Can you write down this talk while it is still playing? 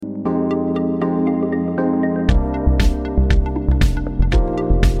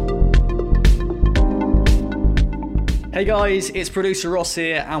Hey guys, it's producer Ross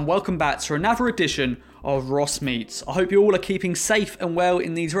here and welcome back to another edition of Ross Meets. I hope you all are keeping safe and well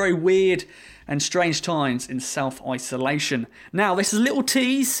in these very weird and strange times in self-isolation. Now, this is a little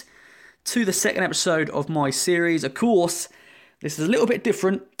tease to the second episode of my series. Of course, this is a little bit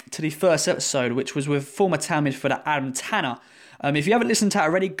different to the first episode, which was with former Town midfielder Adam Tanner. If you haven't listened to that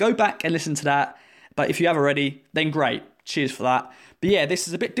already, go back and listen to that. But if you have already, then great. Cheers for that. But yeah, this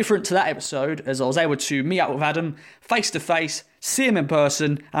is a bit different to that episode, as I was able to meet up with Adam face to face, see him in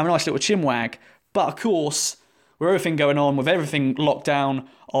person, have a nice little chinwag. But of course, with everything going on, with everything locked down,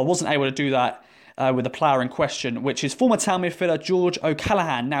 I wasn't able to do that with the player in question, which is former Town midfielder George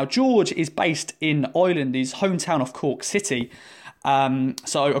O'Callaghan. Now, George is based in Ireland, his hometown of Cork City.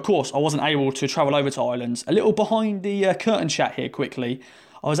 So, of course, I wasn't able to travel over to Ireland. A little behind the curtain chat here quickly.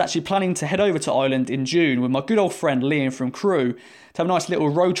 I was actually planning to head over to Ireland in June with my good old friend Liam from Crew to have a nice little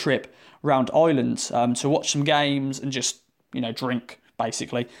road trip around Ireland to watch some games and just, drink,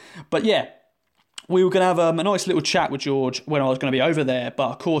 basically. But yeah, we were going to have a nice little chat with George when I was going to be over there. But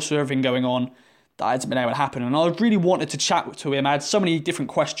of course, with everything going on, that hasn't been able to happen. And I really wanted to chat to him. I had so many different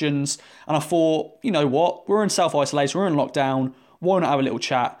questions. And I thought, you know what? We're in self-isolation. We're in lockdown. Why not have a little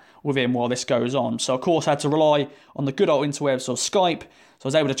chat with him while this goes on? So, of course, I had to rely on the good old interwebs of Skype. So I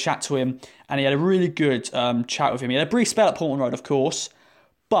was able to chat to him, and he had a really good chat with him. He had a brief spell at Portman Road, of course,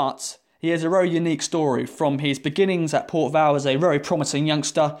 but he has a very unique story from his beginnings at Port Vale as a very promising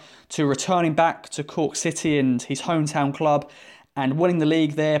youngster to returning back to Cork City and his hometown club and winning the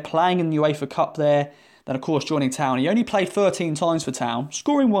league there, playing in the UEFA Cup there, then, of course, joining Town. He only played 13 times for Town,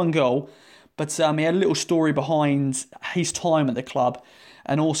 scoring one goal, but he had a little story behind his time at the club.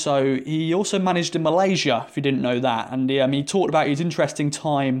 And he also managed in Malaysia, if you didn't know that. And he talked about his interesting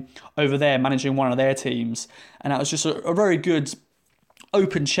time over there managing one of their teams. And that was just a very good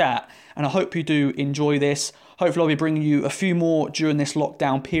open chat. And I hope you do enjoy this. Hopefully I'll be bringing you a few more during this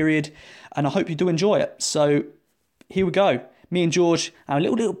lockdown period. And I hope you do enjoy it. So here we go. Me and George have a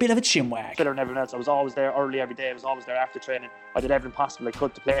little bit of a chinwag. Fitter than everyone else. I was always there early every day. I was always there after training. I did everything possible I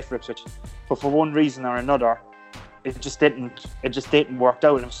could to play for Ipswich. But for one reason or another, it just didn't work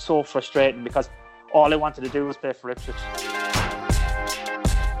out, and it was so frustrating because all I wanted to do was play for Ipswich.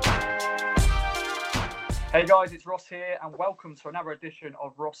 Hey guys, it's Ross here, and welcome to another edition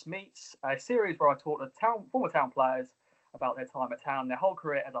of Ross Meets, a series where I talk to former Town players about their time at Town, their whole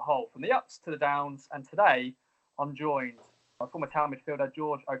career as a whole, from the ups to the downs. And today, I'm joined by former Town midfielder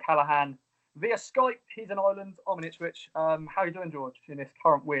George O'Callaghan via Skype. He's in Ireland, I'm in Ipswich. How are you doing, George, in this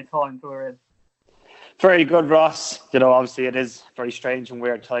current weird times we're in? Very good, Ross. Obviously it is very strange and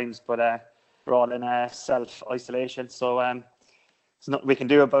weird times, but we're all in self-isolation, so there's nothing we can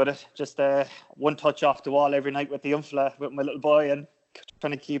do about it. Just one touch off the wall every night with the young fella, with my little boy, and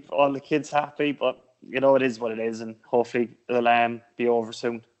trying to keep all the kids happy. But, it is what it is, and hopefully it'll be over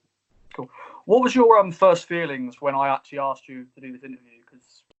soon. Cool. What was your first feelings when I actually asked you to do this interview?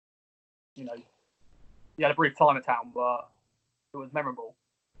 Because, you had a brief time at Town, but it was memorable.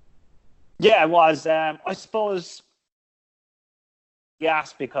 Yeah, it was. I suppose,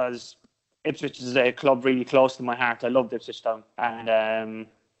 yes, because Ipswich is a club really close to my heart. I loved Ipswich Town. And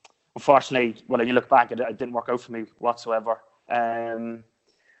unfortunately, when you look back, it didn't work out for me whatsoever.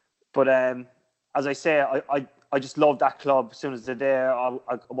 But as I say, I just loved that club. As soon as they're there, I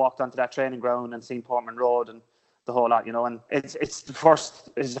walked onto that training ground and seen Portman Road and the whole lot, And it's the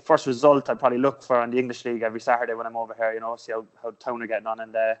first result I probably look for in the English League every Saturday when I'm over here, see how Town are getting on.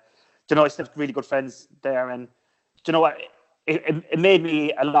 And I still have really good friends there, and what? It made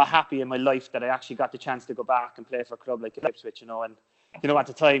me a lot happy in my life that I actually got the chance to go back and play for a club like Ipswich, and at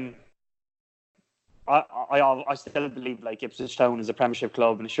the time, I still believe like Ipswich Town is a Premiership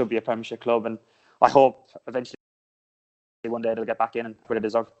club and it should be a Premiership club, and I hope eventually one day they'll get back in and where they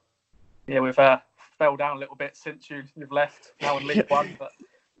deserve. Yeah, we've fell down a little bit since you've left. Now in League One, but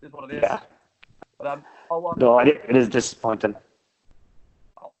it is what it is. Yeah. But no, it is disappointing.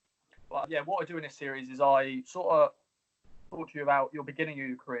 Well, yeah, what I do in this series is I sort of talk to you about your beginning of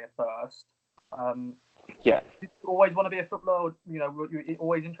your career first. Yeah. Did you always want to be a footballer? Were you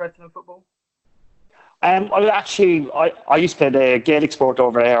always interested in football? I used to play the Gaelic sport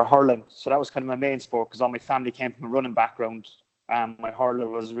over there, hurling. So that was kind of my main sport because all my family came from a running background. My hurler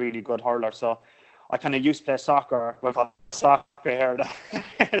was a really good hurler. So I kind of used to play soccer. Well, soccer here,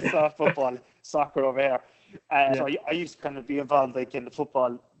 so football, soccer over here. So I used to kind of be involved like in the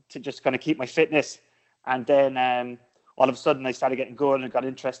football to just kind of keep my fitness. And then all of a sudden I started getting good and got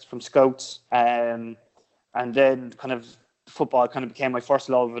interest from scouts. And then kind of football kind of became my first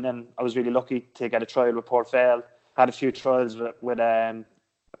love. And then I was really lucky to get a trial with Port Vale. Had a few trials with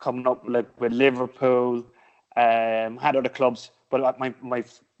coming up like with Liverpool, Had other clubs, but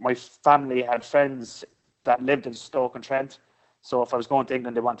my family had friends that lived in Stoke-on-Trent. So if I was going to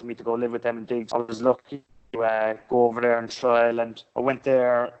England, they wanted me to go live with them in Diggs. I was lucky to go over there and trial, and I went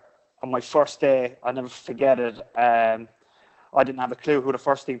there on my first day. I'll never forget it. I didn't have a clue who the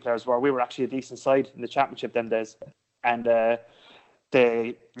first team players were. We were actually a decent side in the championship them days, and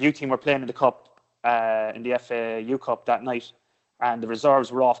the U team were playing in the cup, in the FAU Cup that night, and the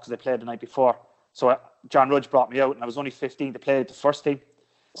reserves were off because they played the night before. So John Rudge brought me out, and I was only 15 to play with the first team.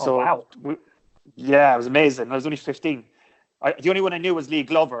 So, wow. Yeah, it was amazing. I was only 15. The only one I knew was Lee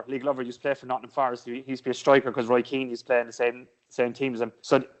Glover. Lee Glover used to play for Nottingham Forest. He used to be a striker because Roy Keane used to play in the same team as him.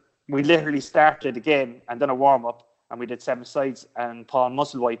 So we literally started the game and done a warm-up, and we did 7 sides, and Paul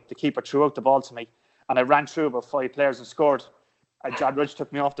Musselwhite, the keeper, threw out the ball to me, and I ran through about 5 players and scored. And John Rudge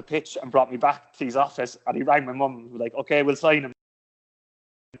took me off the pitch and brought me back to his office, and he rang my mum and was like, okay, we'll sign him.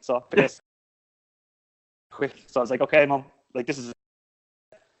 So this quick. So I was like, okay, mum, like this is. It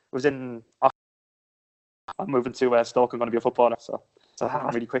was in. I'm moving to Stoke. I'm going to be a footballer, so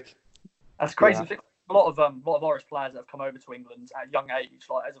really quick. That's crazy. Yeah. A lot of Irish players that have come over to England at a young age,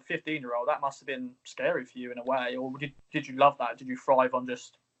 like as a 15-year-old, that must have been scary for you in a way. Or did you love that? Did you thrive on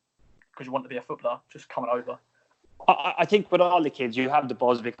just because you want to be a footballer, just coming over? I think with all the kids, you have the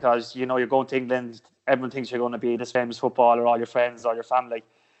buzz because you're going to England. Everyone thinks you're going to be this famous footballer, all your friends, all your family.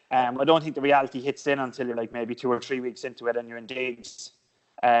 I don't think the reality hits in until you're like maybe 2 or 3 weeks into it and you're in Diggs.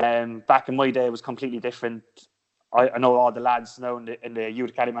 Back in my day, it was completely different. I know all the lads now in the youth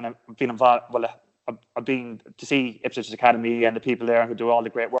academy, and I've been involved. Well, I've been to see Ipswich Academy and the people there who do all the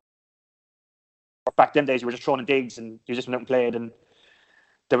great work. Back then days, you were just thrown in Diggs and you just went out and played, and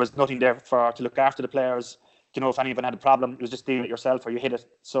there was nothing there to look after the players. If anyone had a problem, it was just deal it yourself or you hit it.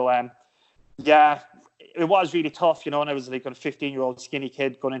 So, yeah, it was really tough, and I was like a 15-year-old skinny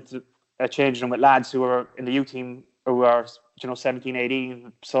kid going into a changing room with lads who were in the U team who were 17,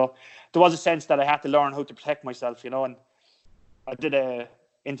 18. So there was a sense that I had to learn how to protect myself, and I did a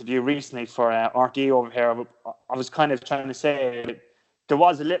interview recently for RTE over here. I was kind of trying to say there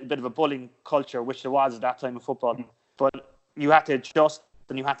was a little bit of a bullying culture, which there was at that time in football, but you had to adjust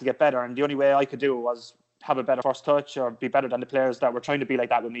and you had to get better, and the only way I could do it was have a better first touch or be better than the players that were trying to be like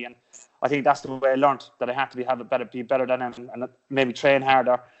that with me. And I think that's the way I learned, that I had to be better than them and maybe train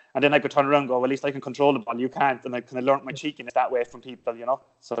harder. And then I could turn around and go, well, at least I can control the ball, you can't. And I kind of learned my cheekiness that way from people,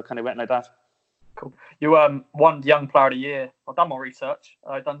 So I kind of went like that. Cool. You won Young Player of the Year. I've done my research.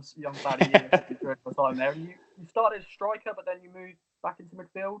 I've done Young Player of the Year during my time there. You started as striker, but then you moved back into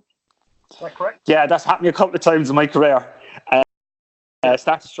midfield. Is that correct? Yeah, that's happened a couple of times in my career. I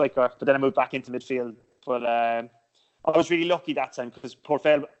started striker, but then I moved back into midfield. But I was really lucky that time because Port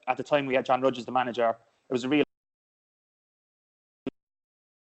Vale, at the time we had John Rudge as the manager. It was a real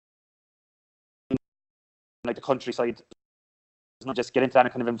like the countryside. Not just get into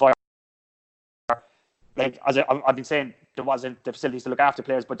that kind of environment. Like as I've been saying, there wasn't the facilities to look after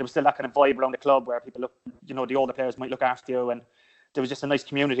players, but there was still that kind of vibe around the club where people look, the older players might look after you, and there was just a nice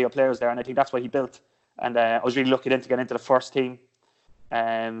community of players there, and I think that's what he built. And I was really lucky then to get into the first team.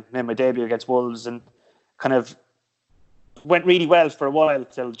 Made my debut against Wolves and kind of went really well for a while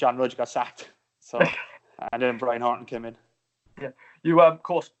till John Rudge got sacked. So, and then Brian Horton came in. Yeah, you of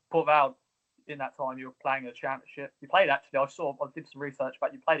course Port Vale. In that time, you were playing a championship. You played actually. I did some research,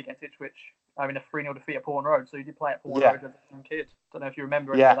 but you played against Ipswich in a 3-0 defeat at Pawn Road. So you did play at Pawn Road as a young kid. Don't know if you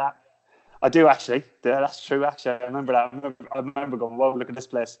remember any of that. I do actually. Yeah, that's true. Actually, I remember that. I remember going, "Whoa, look at this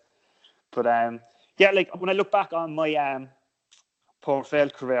place." But yeah, like when I look back on my Port Vale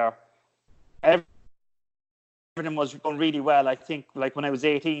career, everything was going really well. I think like when I was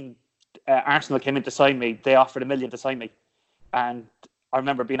 18, Arsenal came in to sign me. They offered $1 million to sign me, and I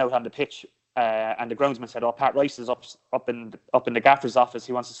remember being out on the pitch. And the groundsman said, "Oh, Pat Rice is up in the gaffer's office.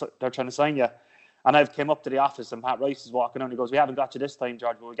 They're trying to sign you." And I came up to the office, and Pat Rice is walking on. He goes, "We haven't got you this time,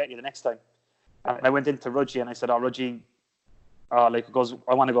 George. But we'll get you the next time." And I went into Rudgy and I said, "Oh, Rudgy, he goes,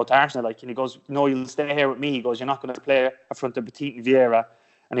 I want to go to Arsenal." And he goes, "No, you'll stay here with me." He goes, "You're not going to play in front of Petit and Vieira."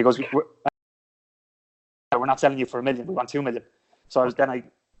 And he goes, "We're not selling you for $1 million. We want $2 million." So I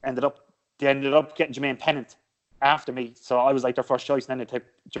ended up getting Jermaine Pennant after me. So I was like their first choice, and then they took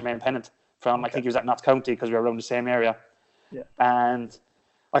Jermaine Pennant. I think he was at Notts County because we were around the same area. Yeah. And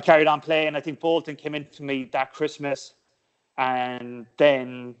I carried on playing. I think Bolton came in for me that Christmas. And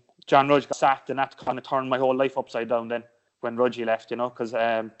then John Rudge got sacked, and that kind of turned my whole life upside down then when Rudgy left, because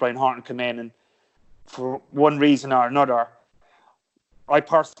Brian Horton came in. And for one reason or another, I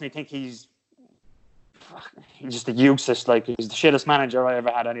personally think he's just a useless, he's the shittest manager I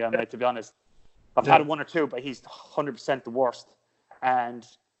ever had anyway, to be honest. I've had one or two, but he's 100% the worst. And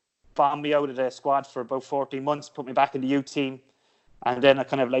bombed me out of the squad for about 14 months, put me back in the youth team. And then I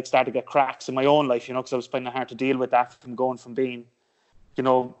kind of like started to get cracks in my own life, you know, because I was finding it hard to deal with that from going from being, you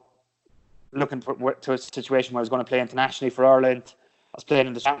know, looking to a situation where I was going to play internationally for Ireland. I was playing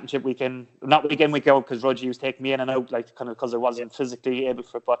in the championship week in, not week in, week out, because Rudgy was taking me in and out, like kind of because I wasn't physically able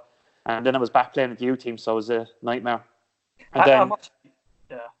for it. But and then I was back playing at the youth team, so it was a nightmare. And then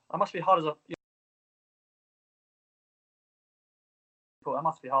that must be hard as a. That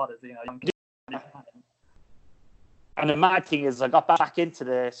must be hard as young kid. And the mad thing is, I got back into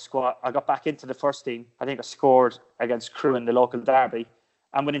the squad. I got back into the first team. I think I scored against Crewe in the local derby.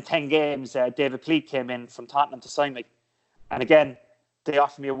 And within 10 games, David Pleat came in from Tottenham to sign me. And again, they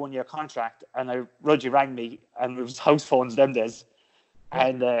offered me a 1-year contract. And Rudgy rang me, and it was house phones them days.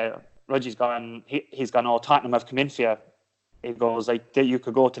 And Rudgy's gone, he's gone, oh, Tottenham have come in for you. He goes, like, you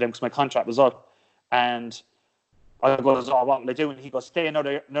could go to them because my contract was up. And I goes, oh, what will I do? And he goes, stay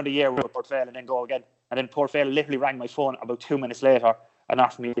another year with Port Vale and then go again. And then Port Vale literally rang my phone about 2 minutes later and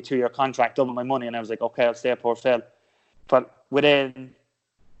offered me a 2-year contract, double my money. And I was like, okay, I'll stay at Port Vale. But within,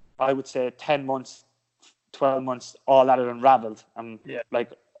 I would say, 10 months, 12 months, all that had unravelled. And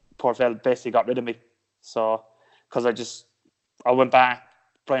like Port Vale basically got rid of me. So, because I went back,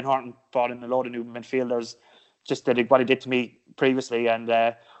 Brian Horton brought in a load of new midfielders, just did what he did to me previously. And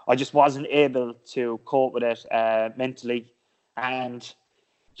I just wasn't able to cope with it mentally. And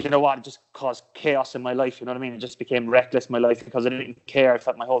you know what? It just caused chaos in my life. You know what I mean? It just became reckless in my life because I didn't care. I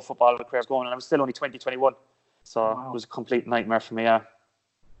thought my whole football career was going, and I was still only 2021. So It was a complete nightmare for me. Yeah.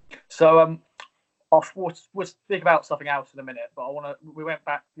 So we'll speak about something else in a minute. But we went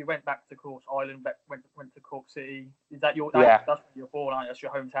back to Cork Island. Went to Cork City. Is that your? That's where you're born, aren't you? That's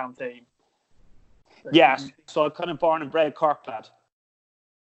your hometown team. Yeah. So I'm kind of born and bred Cork lad.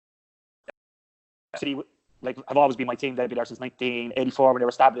 City. Like, have always been my team. They've been there since 1984 when they were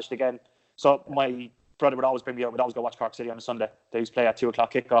established again. So my brother would always bring me out. We'd always go watch Cork City on a Sunday. They used to play at 2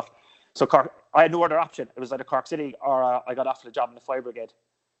 o'clock kickoff. So Cork, I had no other option. It was either Cork City or I got offered a job in the Fire Brigade.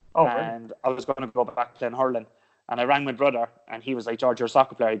 Oh, and really? I was going to go back playing hurling. And I rang my brother, and he was like, George, you're a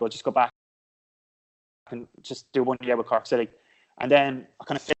soccer player. He goes, just go back and just do 1 year with Cork City. And then I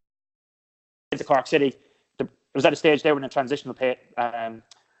kind of fit into Cork City. It was at a stage there in a transitional kind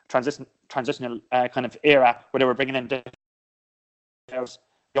of era where they were bringing in players,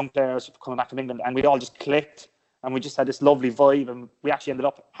 young players coming back from England, and we all just clicked, and we just had this lovely vibe, and we actually ended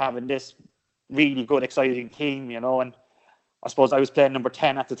up having this really good, exciting team, you know. And I suppose I was playing number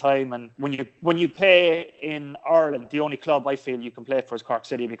 10 at the time, and when you play in Ireland, the only club I feel you can play for is Cork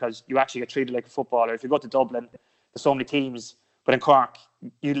City, because you actually get treated like a footballer. If you go to Dublin, there's so many teams, but in Cork,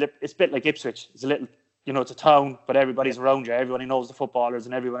 it's a bit like Ipswich. It's a little, you know, it's a town, but everybody's around you. Everybody knows the footballers,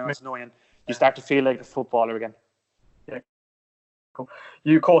 and everyone wants to know you. And you start to feel like a footballer again. Yeah, cool.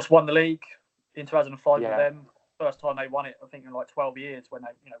 You, of course, won the league in 2005 with them. First time they won it, I think, in like 12 years when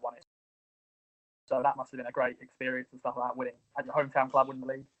they won it. So that must have been a great experience and stuff like that, winning at your hometown club, winning the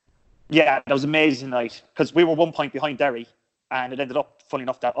league. Yeah, that was an amazing night because we were 1 point behind Derry, and it ended up, funny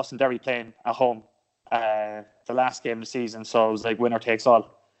enough, that us and Derry playing at home the last game of the season. So it was like winner takes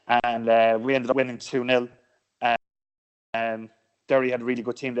all. And we ended up winning 2-0. Derry had a really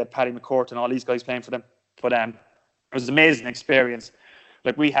good team. They had Paddy McCourt and all these guys playing for them. But it was an amazing experience.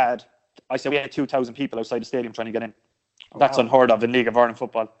 Like we had 2,000 people outside the stadium trying to get in. That's unheard of in League of Ireland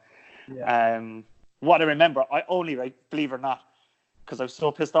football. Yeah. What I remember, I only, believe it or not, because I was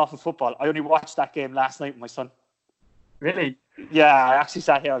so pissed off with football, I only watched that game last night with my son. Really? Yeah, I actually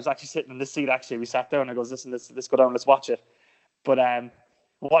sat here. I was actually sitting in this seat, actually. We sat down and I goes, listen, let's go down, let's watch it. But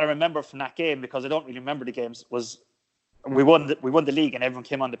what I remember from that game, because I don't really remember the games, was we won the league and everyone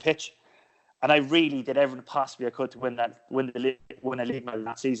came on the pitch. And I really did everything possible I could to win a league medal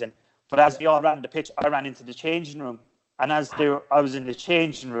that season. But as we all ran the pitch, I ran into the changing room. And I was in the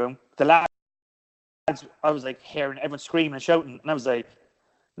changing room, the lads, I was like hearing everyone screaming and shouting. And I was like,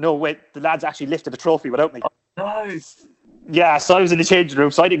 no, wait, the lads actually lifted the trophy without me. No. Yeah, so I was in the changing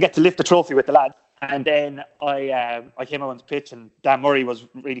room, so I didn't get to lift the trophy with the lads. And then I came out on the pitch, and Dan Murray was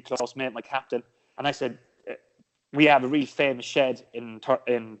really close mate, my captain. And I said, we have a really famous shed in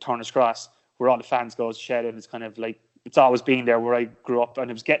Turner's Cross where all the fans go to shed, and it's kind of like, it's always been there where I grew up, and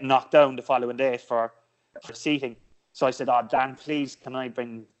it was getting knocked down the following day for seating. So I said, Dan, please, can I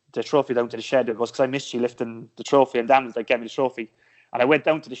bring the trophy down to the shed? It goes, because I missed you lifting the trophy. And Dan was like, get me the trophy. And I went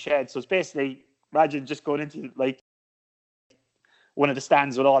down to the shed. So it's basically, imagine just going into like one of the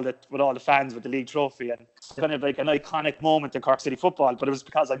stands with all the fans with the league trophy, and it's kind of like an iconic moment in Cork City football. But it was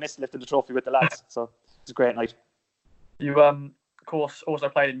because I missed lifting the trophy with the lads. So it's a great night. You of course also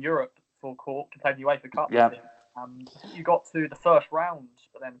played in Europe for Cork. You played the UEFA Cup. Yeah. I think you got to the first round,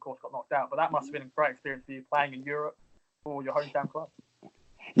 but then of course got knocked out. But that must have been a great experience for you playing in Europe for your hometown club.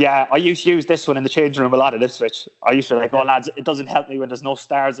 Yeah, I used to use this one in the changing room a lot at Ipswich. I used to like, oh lads, it doesn't help me when there's no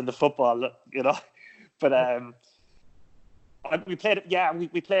stars in the football, you know. But we played. Yeah, we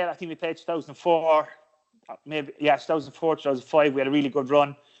played. I think we played 2004, maybe 2004, 2005. We had a really good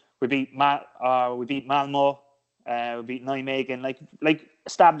run. We beat Malmo. We beat Nijmegen, like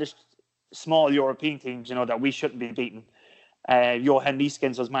established small European teams, you know, that we shouldn't be beating. Johan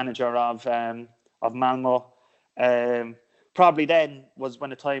Neeskens was manager of Malmo. Probably then was when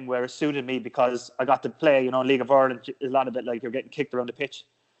the time where it suited me because I got to play, you know, League of Ireland. A lot of it like you're getting kicked around the pitch,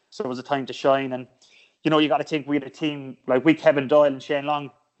 so it was a time to shine. And you know, you got to think we had a team like Kevin Doyle and Shane Long.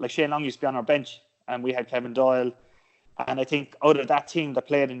 Like Shane Long used to be on our bench, and we had Kevin Doyle. And I think out of that team that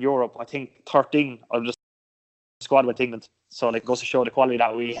played in Europe, I think 13 of the squad went to England. So like it goes to show the quality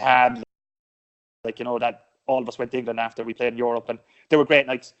that we had. Like, you know, that all of us went to England after we played in Europe, and they were great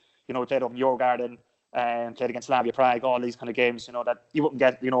nights. You know, we played up in Djurgården and played against Slavia Prague, all these kind of games, you know, that you wouldn't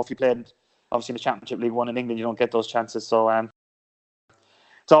get, you know, if you played obviously in the Championship League One in England, you don't get those chances. So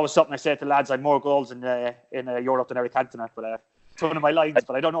it's always something I say to lads. I have more goals in Europe than Eric Cantona, but it's one of my lines.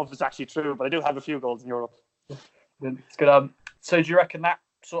 But I don't know if it's actually true. But I do have a few goals in Europe. It's good. So do you reckon that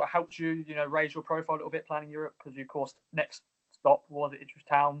sort of helped you, you know, raise your profile a little bit playing in Europe? Because you, of course, next stop was at Ipswich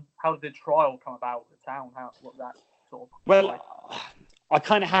Town. How did the trial come about at Town? What that sort of? Well, like? I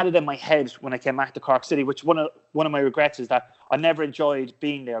kind of had it in my head when I came back to Cork City, which one of my regrets is that I never enjoyed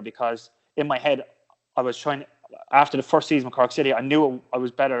being there because in my head I was trying. After the first season with Cork City, I knew I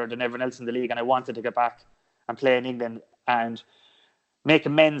was better than everyone else in the league, and I wanted to get back and play in England and make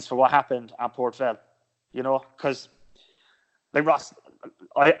amends for what happened at Port Vale. You know, because like Ross,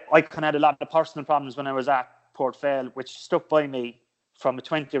 I kind of had a lot of personal problems when I was at Port Vale, which stuck by me from a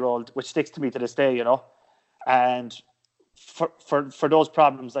 20-year-old, which sticks to me to this day. You know, and for those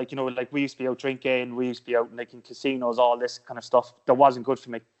problems, like, you know, like we used to be out drinking, we used to be out like in casinos, all this kind of stuff that wasn't good for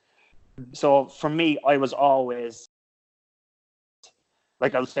me. So for me, I was always,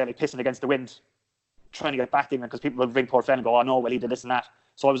 like I would say, like pissing against the wind, trying to get back to England, because people would ring Port Vale and go, oh no, well, he did this and that.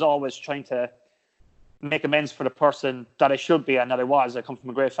 So I was always trying to make amends for the person that I should be and that I was. I come from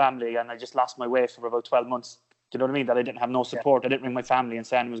a great family, and I just lost my way for about 12 months. Do you know what I mean? That I didn't have no support. Yeah. I didn't ring my family and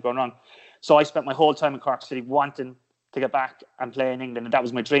say anything was going wrong. So I spent my whole time in Cork City wanting to get back and play in England, and that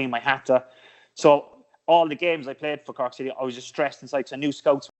was my dream. I had to. So all the games I played for Cork City, I was just stressed inside. So I knew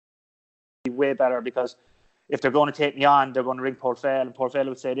scouts would be way better, because if they're going to take me on, they're going to ring Port Vale, and Port Vale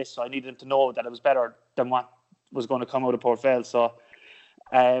would say this. So I needed them to know that it was better than what was going to come out of Port Vale. So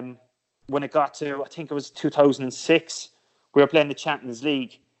when it got to, I think it was 2006, we were playing the Champions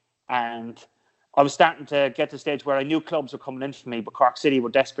League, and I was starting to get to the stage where I knew clubs were coming in for me, but Cork City were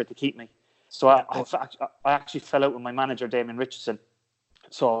desperate to keep me. So I actually fell out with my manager, Damien Richardson.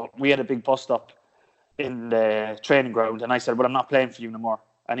 So we had a big bust up in the training ground, and I said, well, I'm not playing for you no more.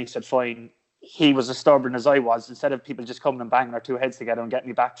 And he said, fine. He was as stubborn as I was. Instead of people just coming and banging our two heads together and getting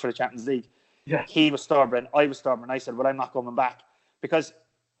me back for the Champions League, he was stubborn, I was stubborn. I said, well, I'm not coming back, because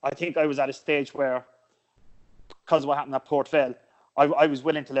I think I was at a stage where, because of what happened at Port Vale, I was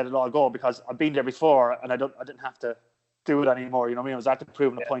willing to let it all go, because I've been there before and I didn't have to do it anymore. You know what I mean? I was after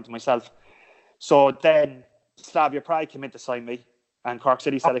proving a point to myself. So then Slavia Prague came in to sign me, and Cork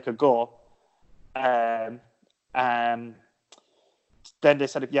City said I could go. Then they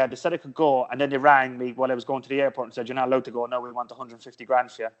said I could go, and then they rang me while I was going to the airport and said, you're not allowed to go. No, we want 150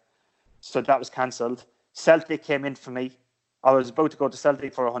 grand for you. So that was cancelled. Celtic came in for me. I was about to go to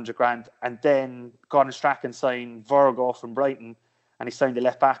Celtic for 100 grand, and then Gordon Strachan signed Virgo from Brighton, and he signed the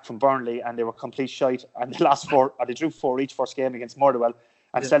left back from Burnley, and they were complete shite. And they lost four, or they drew 4 each first game against Motherwell.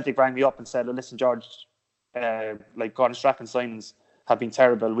 And Celtic rang me up and said, well, listen, George, like Gordon Strachan signings have been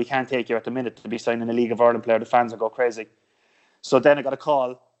terrible. We can't take you at the minute to be signing a League of Ireland player. The fans will go crazy. So then I got a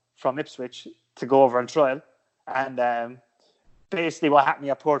call from Ipswich to go over and trial. And basically what happened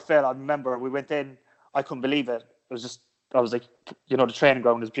at Port Vale, I remember we went in, I couldn't believe it. It was just, I was like, you know, the training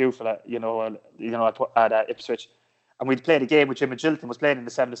ground is beautiful, at Ipswich. And we'd played a game with Jim Gilton was playing in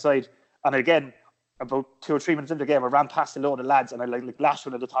the 7-a-side. And again, about 2 or 3 minutes into the game, I ran past a load of lads and I like lashed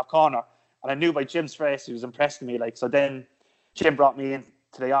one at the top corner. And I knew by Jim's face, he was impressing me. Like, so then Jim brought me in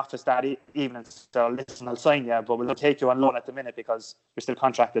to the office that evening and said, listen, I'll sign you, but we'll take you on loan at the minute because you're still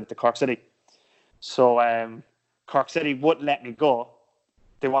contracted to Cork City. So Cork City wouldn't let me go.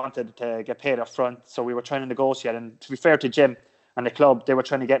 They wanted to get paid up front, so we were trying to negotiate. And to be fair to Jim and the club, they were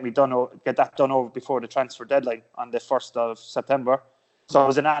trying to get that done over before the transfer deadline on the 1st of September. So I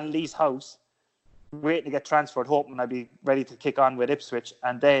was in Alan Lee's house, waiting to get transferred, hoping I'd be ready to kick on with Ipswich.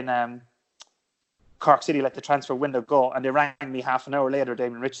 And then Cork City let the transfer window go, and they rang me half an hour later,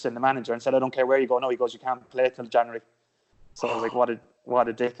 Damien Richardson, the manager, and said, "I don't care where you go." No, he goes, "You can't play till January." So I was like, "What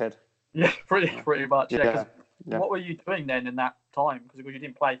a dickhead." Yeah, pretty much. Yeah. Yeah. What were you doing then in that time? Because you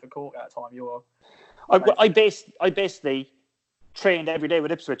didn't play for Cork at that time. You were. I basically trained every day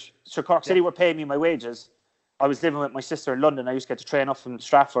with Ipswich. So Cork City were paying me my wages. I was living with my sister in London. I used to get to train up from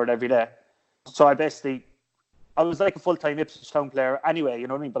Stratford every day. So I was like a full-time Ipswich Town player anyway, you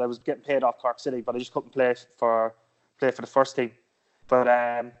know what I mean? But I was getting paid off Cork City, but I just couldn't play for the first team. But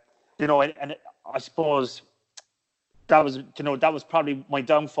I suppose that was probably my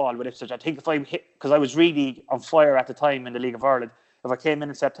downfall with Ipswich. I think if I hit, because I was really on fire at the time in the League of Ireland. If I came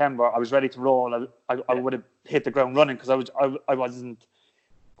in September, I was ready to roll. I would have hit the ground running because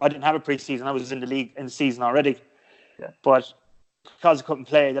I didn't have a pre-season. I was in the league in the season already. Yeah. But because I couldn't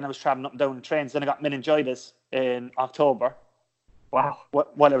play, then I was travelling up and down in trains. Then I got meningitis in October. Wow.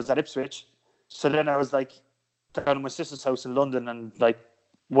 While I was at Ipswich. So then I was like down at my sister's house in London, and like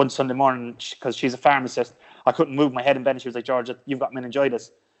one Sunday morning, because she's a pharmacist, I couldn't move my head in bed, and she was like, "George, you've got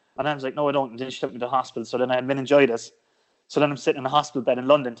meningitis." And I was like, "No, I don't." And then she took me to the hospital. So then I had meningitis. So then I'm sitting in a hospital bed in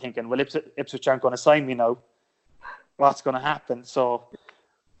London thinking, well, Ipswich aren't going to sign me now. What's going to happen? So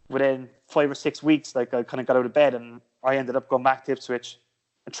within 5 or 6 weeks, like I kind of got out of bed and I ended up going back to Ipswich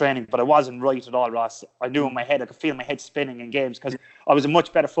and training. But I wasn't right at all, Ross. I knew in my head, I could feel my head spinning in games because I was a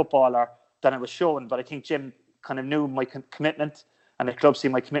much better footballer than I was showing. But I think Jim kind of knew my commitment, and the club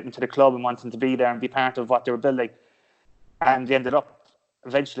seen my commitment to the club and wanting to be there and be part of what they were building. And they ended up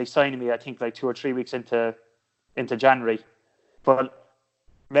eventually signing me, I think, like 2 or 3 weeks into January. But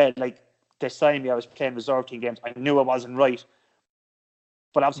like they signed me, I was playing reserve team games. I knew I wasn't right,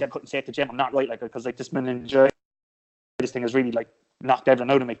 but obviously I couldn't say to Jim, "I'm not right," like, because like this meningitis thing has really like knocked everything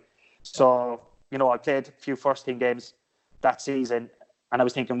out of me. So I played a few first team games that season, and I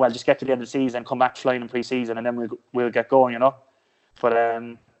was thinking, well, just get to the end of the season, come back flying in pre-season, and then we'll get going, But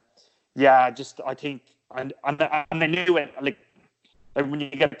I think, and I knew it. Like when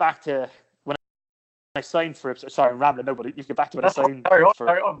you get back to I signed for Ipswich. Sorry, I'm rambling now, but you get back to when I signed for.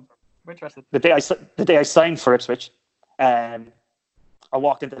 I'm interested. The day I signed for Ipswich, I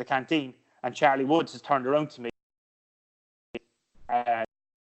walked into the canteen and Charlie Woods has turned around to me.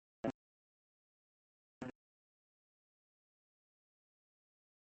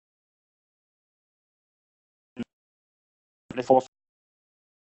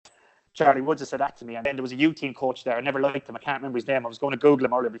 Charlie Woods has said that to me, and then there was a U team coach there. I never liked him. I can't remember his name. I was going to Google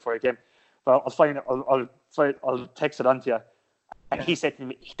him earlier before I came. But I'll find it. I'll text it on to you. And he said to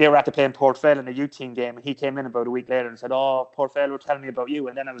me, they were at the playing Port Vale in a youth team game, and he came in about a week later and said, "Oh, Port Vale were telling me about you."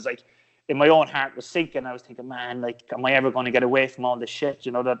 And then I was like, in my own heart was sinking. I was thinking, man, like, am I ever going to get away from all this shit?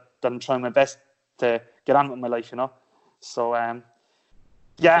 That I'm trying my best to get on with my life, So,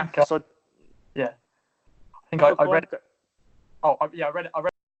 yeah. I think I read. I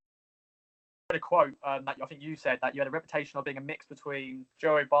read a quote that I think you said that you had a reputation of being a mix between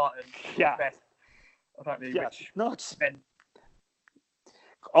Joey Barton and Best. Apparently,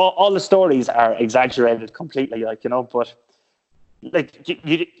 all the stories are exaggerated completely, but like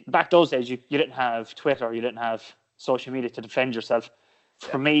you back those days, you didn't have Twitter, you didn't have social media to defend yourself.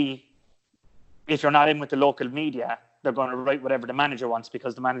 For me, if you're not in with the local media, they're going to write whatever the manager wants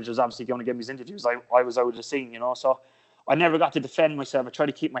because the manager's obviously going to give me his interviews. I was out of the scene, so I never got to defend myself. I tried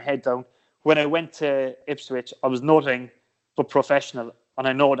to keep my head down. When I went to Ipswich, I was nothing but professional, and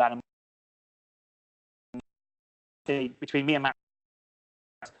I know that. Between me and Matt,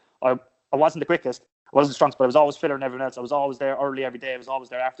 I wasn't the quickest, I wasn't the strongest, but I was always fitter than everyone else. I was always there early every day. I was always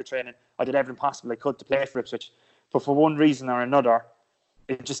there after training. I did everything possible I could to play for Ipswich, but for one reason or another,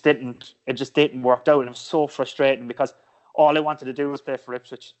 it just didn't work out, and it was so frustrating because all I wanted to do was play for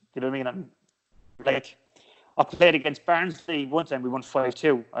Ipswich. You know what I mean? And like, I played against Barnsley one time. We won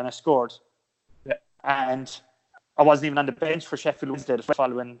 5-2, and I scored. Yeah. And I wasn't even on the bench for Sheffield Wednesday the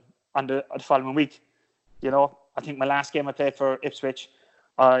following week. I think my last game I played for Ipswich,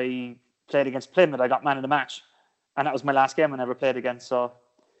 I played against Plymouth. I got man of the match, and that was my last game I never played again. So,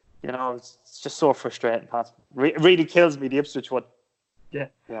 it's just so frustrating, Pat. It really kills me, the Ipswich one. Yeah.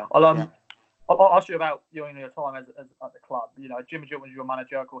 I'll ask you about your time at the club. Jim Jewett was your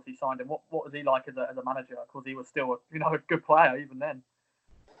manager. Of course, he signed him. What was he like as a manager? Of course, he was still a good player even then.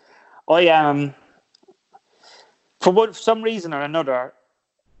 For some reason or another,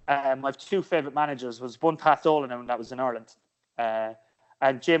 my two favourite managers was one Pat Dolan, and that was in Ireland.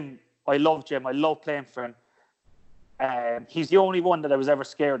 And Jim, I love Jim. I love playing for him. He's the only one that I was ever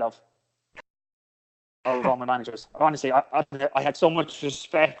scared of all my managers. Honestly, I had so much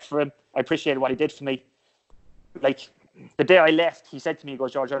respect for him. I appreciated what he did for me. Like, the day I left, he said to me, he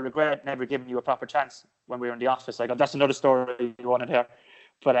goes, George, I regret never giving you a proper chance when we were in the office. I go, that's another story you wanted to hear.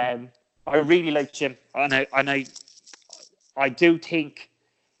 But I really like Jim. And I do think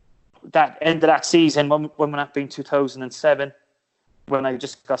that end of that season, when that being 2007, when I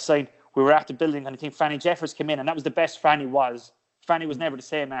just got signed, we were at the building, and I think Franny Jeffers came in, and that was the best Franny was. Franny was never the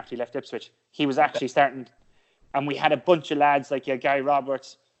same after he left Ipswich. He was actually starting, and we had a bunch of lads like Gary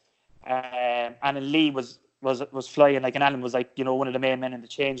Roberts, Alan Lee was flying, like, and Alan was like, one of the main men in the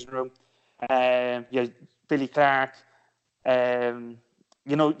changing room. Billy Clark, Dan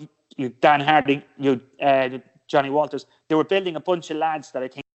Harding, Johnny Walters. They were building a bunch of lads that I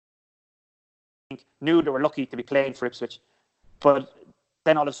think knew they were lucky to be playing for Ipswich, but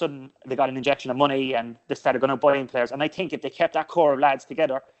then all of a sudden they got an injection of money and they started going out buying players. And I think if they kept that core of lads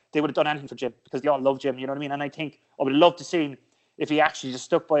together, they would have done anything for Jim, because they all love Jim, you know what I mean? And I think I would love to see if he actually just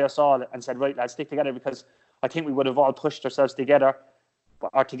stuck by us all and said, right, lads, stick together, because I think we would have all pushed ourselves together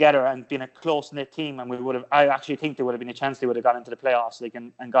and been a close-knit team, and I actually think there would have been a chance they would have got into the playoffs, like,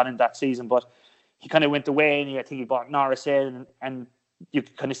 and got in that season. But he kind of went away, and I think he brought Norris in, and you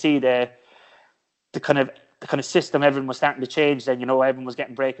could kind of see the kind of system, everyone was starting to change then, everyone was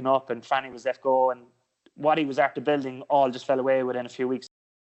getting breaking up, and Franny was left go, and what he was after building all just fell away within a few weeks.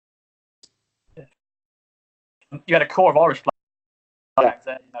 You had a core of Irish players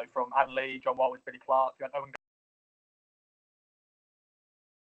there, from Alan Lee, John Walters, Billy Clark, you had Owen.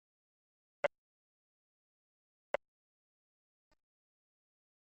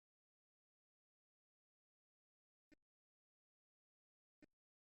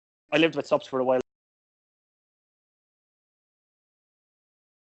 I lived with subs for a while.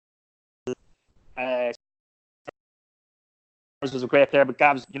 Was a great player, but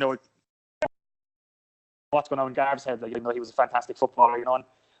Gav's, what's going on in Gav's head, like, he was a fantastic footballer, and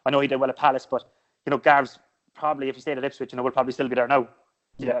I know he did well at Palace, but Gav's probably, if he stayed at Ipswich, would probably still be there now.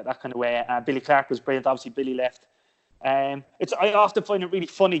 Yeah, that kind of way. Billy Clark was brilliant. Obviously, Billy left. I often find it really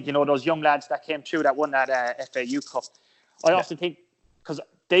funny, those young lads that came through that won that FAU Cup. I often think, because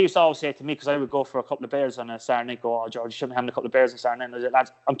they used to always say to me, because I would go for a couple of beers on a Saturday night, go, oh, George, you shouldn't have a couple of beers on Saturday night. And I was like,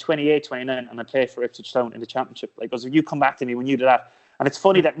 lads, I'm 28, 29, and I play for Ipswich Town in the Championship. Like, because you come back to me when you did that. And it's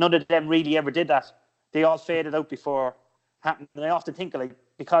funny that none of them really ever did that. They all faded out before it happened. And I often think, like,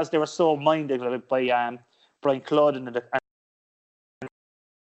 because they were so minded by Brian Cludd and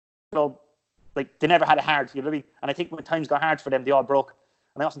like, they never had it hard, you know what I mean? And I think when times got hard for them, they all broke.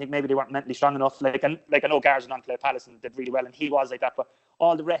 And I also think maybe they weren't mentally strong enough. Like I know Gareth went on to play Palace and did really well, and he was like that, but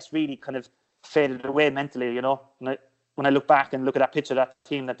all the rest really kind of faded away mentally, And when I look back and look at that picture, that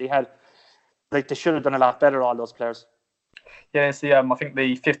team that they had, like, they should have done a lot better, all those players. Yeah, it's I think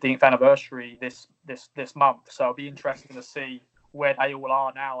the 15th anniversary this month, so it'll be interesting to see where they all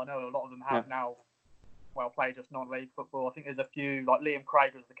are now. I know a lot of them have now played just non-league football. I think there's a few, like Liam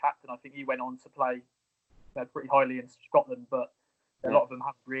Craig was the captain. I think he went on to play pretty highly in Scotland, but a lot of them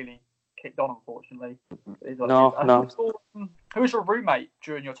haven't really kicked on, unfortunately. No. Who was your roommate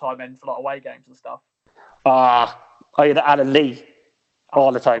during your time in for like away games and stuff? I had Alan Lee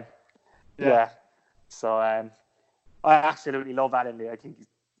all the time. Yeah. So I absolutely love Alan Lee. I think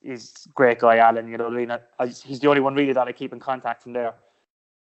he's a great guy, Alan. You know what I mean? He's the only one really that I keep in contact from there.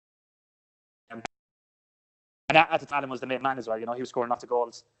 And at the time, Alan was the main man as well. He was scoring lots of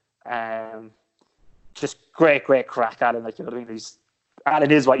goals. Just great crack, Alan. Like, you know what I mean?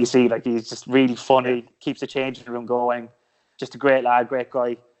 Alan is what you see. Like, he's just really funny. Keeps the changing room going. Just a great lad, great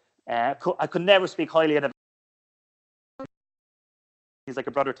guy. I could never speak highly of him. He's like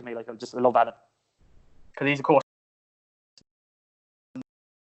a brother to me. Like, I love Alan. Because he's, of course,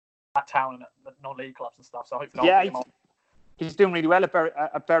 at town and at non-league clubs and stuff. So hopefully, he's doing really well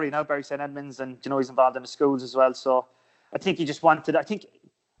at Bury now, Bury St Edmunds, and he's involved in the schools as well. So I think he just wanted. I think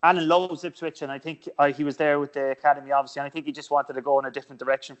Alan loves Ipswich, and I think he was there with the academy, obviously, and I think he just wanted to go in a different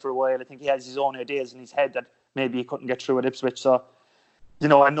direction for a while. I think he has his own ideas in his head that maybe he couldn't get through at Ipswich. So,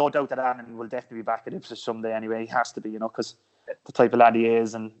 I'm no doubt that Alan will definitely be back at Ipswich someday anyway. He has to be, because the type of lad he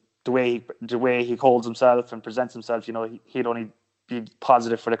is and the way he holds himself and presents himself, he'd only be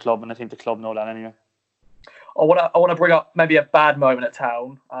positive for the club, and I think the club know that anyway. I want to bring up maybe a bad moment at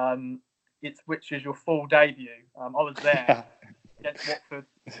town. Which is your full debut. I was there against Watford.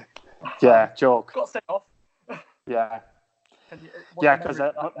 Yeah, joke. Got sent off. Yeah. Because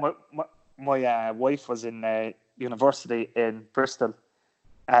my wife was in university in Bristol,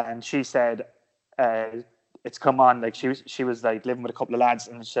 and she said it's come on. Like, she was like living with a couple of lads,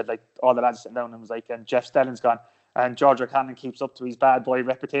 and she said, like, all the lads sitting down, and was like, and Jeff Stelling's gone. And George O'Cannon keeps up to his bad boy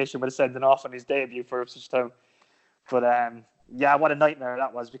reputation with sending off on his debut for Ipswich Town. But what a nightmare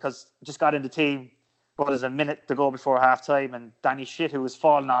that was, because I just got in the team. but there's a minute to go before half time, and Danny Shit, who was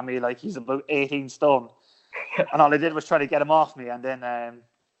falling on me like he's about 18 stone. And all I did was try to get him off me, and then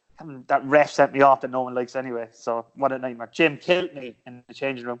that ref sent me off that no one likes anyway. So what a nightmare. Jim killed me in the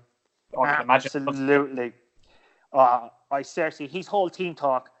changing room. I can imagine. Absolutely. I seriously, his whole team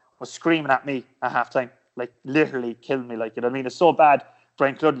talk was screaming at me at halftime. Like, literally killed me. Like, you know what I mean? It's so bad.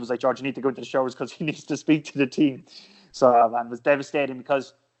 Brian Cludd was like, George, you need to go into the showers because he needs to speak to the team. So, man, it was devastating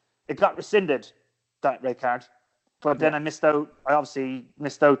because it got rescinded, that red card. But then I missed out. I obviously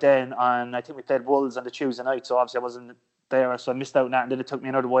missed out then on, I think we played Wolves on the Tuesday night. So, obviously, I wasn't there. So, I missed out on that. And then it took me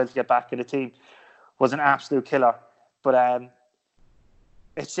another while to get back in the team. It was an absolute killer. But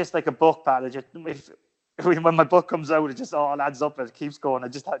it's just like a book, pal. When my book comes out, it just all adds up. It keeps going. I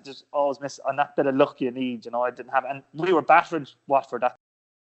just always miss on that bit of luck you need. You know, I didn't have it. And we were battering Watford that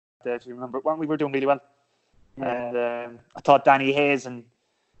day, if you remember. Weren't we? We were doing really well. Yeah. And I thought Danny Hayes and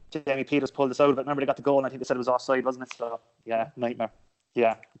Jamie Peters pulled us out of it. Remember, they got the goal, and I think they said it was offside, wasn't it? So, yeah, nightmare.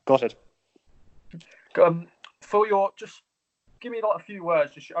 Yeah, gutted. For your, just give me like a few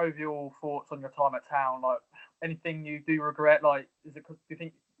words, just your overall thoughts on your time at Town. Like, anything you do regret? Like, is it? Do you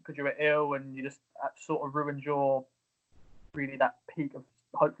think because you were ill and you just sort of ruined your really that peak of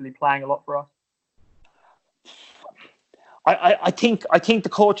hopefully playing a lot for us? I think the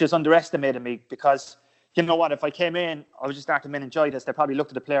coaches underestimated me because, you know what, if I came in, I was just starting to enjoy this. They probably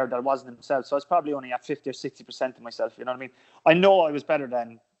looked at the player that I wasn't himself. So I was probably only at 50 or 60% of myself. You know what I mean? I know I was better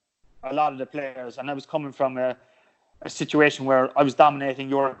than a lot of the players, and I was coming from a situation where I was dominating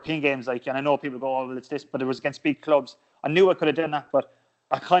European games. Like, and I know people go, oh, well, it's this, but it was against big clubs. I knew I could have done that, but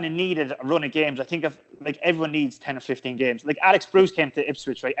I kind of needed a run of games. I think like everyone needs 10 or 15 games. Like Alex Bruce came to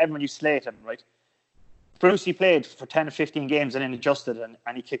Ipswich, right? Everyone used to slate him, right? Bruce, he played for 10 or 15 games and then adjusted and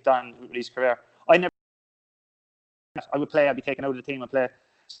he kicked on with his career. I would play, I'd be taken out of the team and play.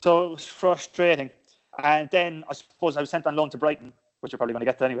 So it was frustrating. And then I suppose I was sent on loan to Brighton, which you're probably going to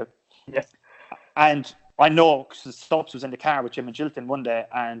get to anyway. Yes. And I know because Stubbs was in the car with Jim and Gilton one day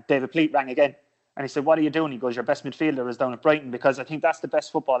and David Pleat rang again. And he said, what are you doing? He goes, your best midfielder is down at Brighton, because I think that's the best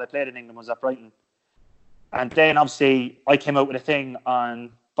football I played in England was at Brighton. And then obviously I came out with a thing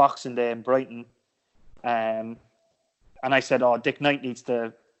on Boxing Day in Brighton. And I said, oh, Dick Knight needs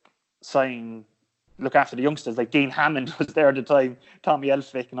to look after the youngsters. Like Dean Hammond was there at the time, Tommy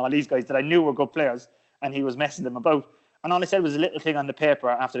Elphick and all these guys that I knew were good players, and he was messing them about. And all I said was a little thing on the paper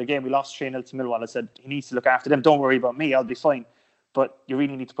after the game. We lost 3-0 to Millwall. I said, he needs to look after them. Don't worry about me. I'll be fine. But you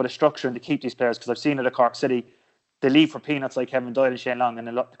really need to put a structure in to keep these players, because I've seen it at Cork City. They leave for peanuts like Kevin Doyle and Shane Long, and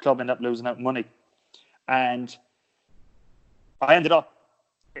the club end up losing out money. And I ended up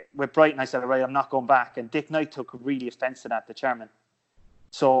with Brighton. I said, all right, I'm not going back. And Dick Knight took really offence to that, the chairman.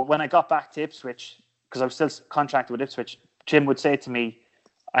 So when I got back to Ipswich, because I was still contracted with Ipswich, Jim would say to me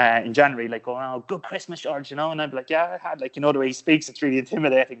in January, like, oh, good Christmas, George, you know? And I'd be like, yeah, I had, like, you know, the way he speaks, it's really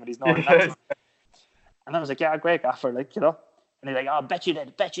intimidating when he's not. And I was like, yeah, great gaffer, like, you know? And he's like, oh, bet you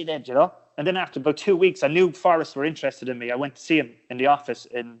did, you know? And then after about 2 weeks, I knew Forest were interested in me. I went to see him in the office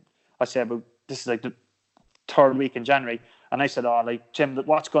I said, this is like the third week in January. And I said, oh, like, Jim,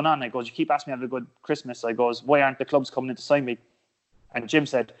 what's going on? I goes, you keep asking me to have a good Christmas. I goes, why aren't the clubs coming in to sign me? And Jim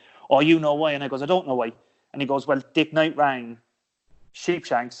said, oh, you know why? And I goes, I don't know why. And he goes, well, Dick Knight rang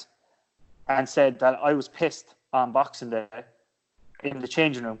Sheepshanks and said that I was pissed on Boxing Day in the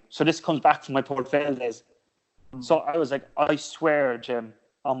changing room. So this comes back from my Port Vale days. So I was like, I swear, Jim,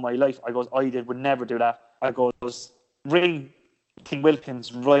 on my life, I goes, would never do that. I goes, ring Tim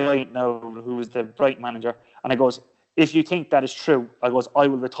Wilkins right now, who was the Brighton manager. And I goes, if you think that is true, I goes, I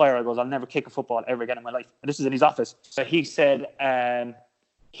will retire. I goes, I'll never kick a football ever again in my life. And this is in his office. So he said,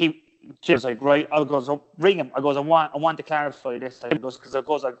 Jim was like, right. I goes, ring him. I goes, I want to clarify this. I goes,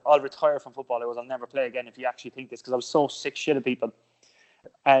 because I'll retire from football. I goes, I'll never play again if you actually think this, because I was so sick shit of people.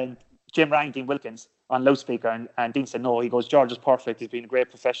 And Jim rang Dean Wilkins on loudspeaker, and Dean said, no. He goes, George is perfect. He's been a great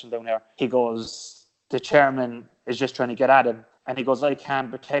professional down here. He goes, the chairman is just trying to get at him. And he goes, I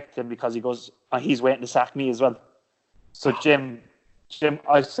can't protect him, because he goes, he's waiting to sack me as well. So Jim,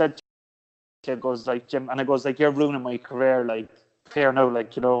 I said, Jim goes like, Jim, and I goes like, you're ruining my career, like, fair now,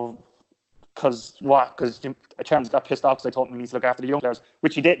 like, you know, because the chairman got pissed off because I told him he needs to look after the young players,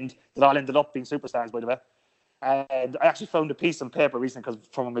 which he didn't. They all ended up being superstars, by the way. And I actually found a piece on paper recently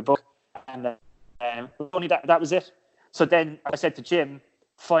from my book, and only that was it. So then I said to Jim,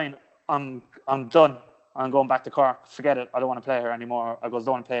 fine, I'm done. I'm going back to Cork. Forget it. I don't want to play here anymore. I goes,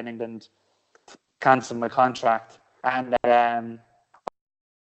 don't want to play in England. Cancel my contract. And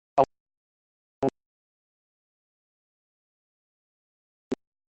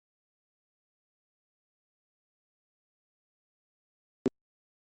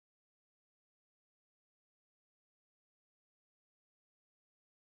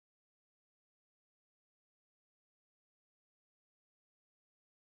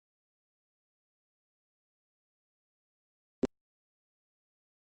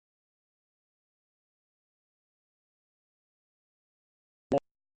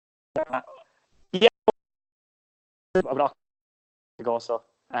Yeah, I would like to go. So,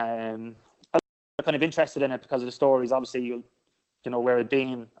 I'm kind of interested in it because of the stories. Obviously, you know where I've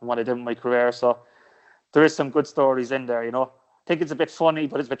been and what I did in my career. So there is some good stories in there. I think it's a bit funny,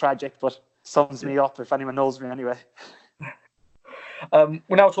 but it's a bit tragic. But sums me up if anyone knows me anyway. We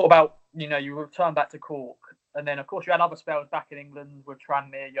now talk about you returned back to Cork, and then of course you had other spells back in England with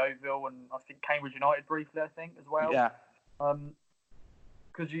Tranmere, Yeovil, and I think Cambridge United briefly. I think as well. Yeah.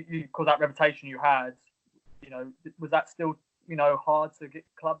 Because because that reputation you had, was that still hard to get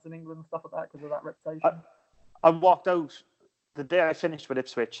clubs in England and stuff like that because of that reputation? I walked out the day I finished with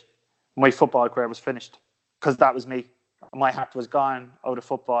Ipswich. My football career was finished because that was me. My heart was gone out of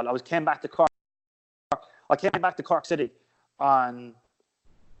football. I came back to Cork. I came back to Cork City on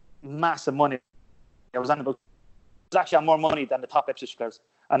massive money. I was actually on more money than the top Ipswich players.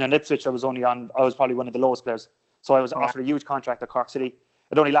 And in Ipswich, I was probably one of the lowest players. So I was offered a huge contract at Cork City.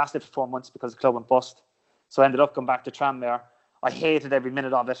 It only lasted for 4 months because the club went bust. So I ended up going back to Tranmere. I hated every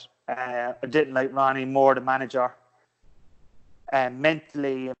minute of it. I didn't like Ronnie Moore, the manager.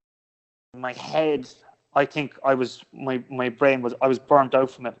 Mentally, in my head, I think I was burnt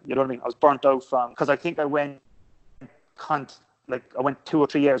out from it. You know what I mean? I was burnt out because I think I went 2 or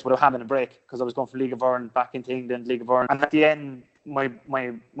 3 years without having a break because I was going from League of Ireland back into England, League of Ireland. And at the end, my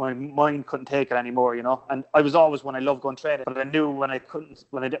mind couldn't take it anymore, And I was always one I loved going training, but I knew when I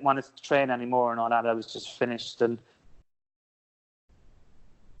didn't want to train anymore and all that, I was just finished. And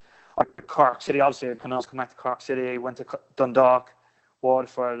Cork City, obviously, I can also come back to Cork City. Went to Dundalk,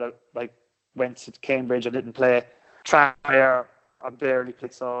 Waterford, went to Cambridge. I didn't play. Tranmere, I barely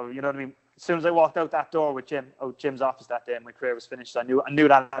played. So you know what I mean. As soon as I walked out that door with Jim's office that day, my career was finished. I knew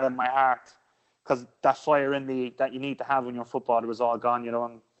that in my heart because that fire in me that you need to have when you're a footballer was all gone,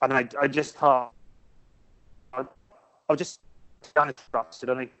 And I just thought, I was just honest, you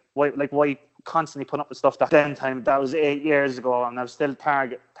know what I mean? Why constantly put up with stuff that was 8 years ago, and I was still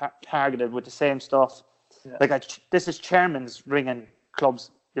targeted with the same stuff. Yeah. This is chairman's ringing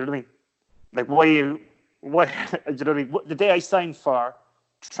clubs. You know what I mean? Why? You know what I mean? The day I signed for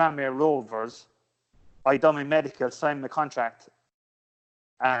Tranmere Rovers, I done my medical, signed my contract.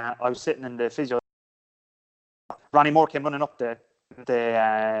 I was sitting in the physio. Ronnie Moore came running up the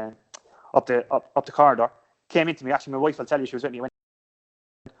corridor. Came into me. Actually, my wife will tell you she was with me.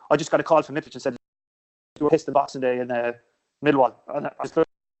 I just got a call from Ipswich and said you were pissed in Boxing Day in Millwall. And I just looked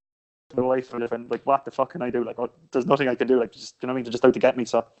at my wife and what the fuck can I do? There's nothing I can do. Just you know what I mean? They're just out to get me.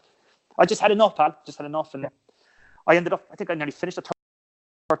 So I just had enough, pal. Just had enough, and I ended up. I think I nearly finished at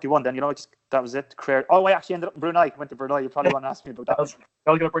 31. Then that was it. Career. Oh, I actually ended up in Brunei. Went to Brunei. You probably want to ask me about that. I was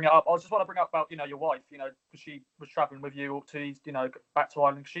going to bring it up. I just want to bring up about your wife. Because she was travelling with you to back to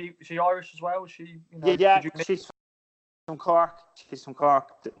Ireland. Is she Irish as well? Is she? Yeah. She's from Cork. She's from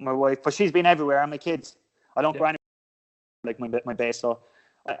Cork. My wife, but she's been everywhere. And my kids. I don't go anywhere my base. So,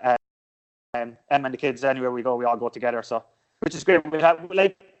 Em and the kids, anywhere we go, we all go together. So, which is great. We have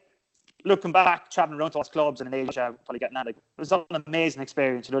looking back, traveling around to all clubs and in Asia, probably getting that. It was an amazing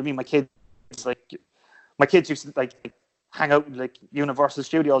experience. You know what I mean? My kids used to hang out in Universal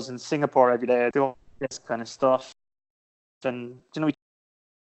Studios in Singapore every day, doing this kind of stuff. And we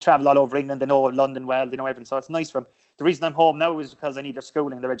travel all over England. They know London well. They know everything. So it's nice for them. The reason I'm home now is because I need their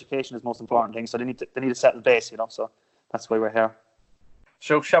schooling, their education is the most important thing. So they need to settle base. So that's why we're here.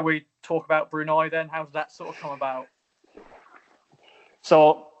 So shall we talk about Brunei then? How did that sort of come about?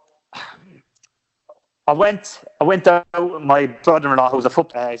 So I went out with my brother-in-law, who's a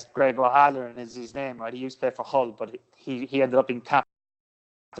footballer, Greg O'Halloran is his name, right? He used to play for Hull, but he ended up being captain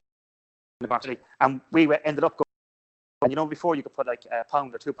in the League. And we ended up going, before you could put a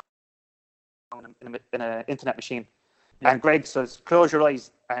pound or £2 in an internet machine. Yeah. And Greg says, close your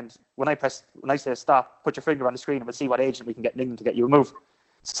eyes, and when I say stop, put your finger on the screen and we'll see what agent we can get in England to get you removed.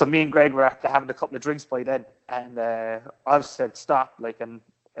 So me and Greg were after having a couple of drinks by then, and I've said stop, and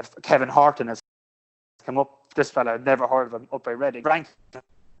if Kevin Horton has come up, this fella, I'd never heard of him, up by Reading. Frank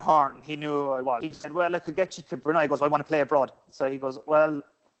Horton, he knew who I was. He said, well, I could get you to Brunei. He goes, I want to play abroad. So he goes, well,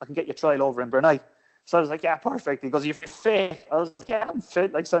 I can get you a trial over in Brunei. So I was like, yeah, perfect. He goes, you're fit. I was like, yeah, I'm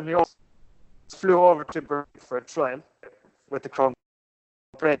fit. So I flew over to Brunei for a trial with the Chrome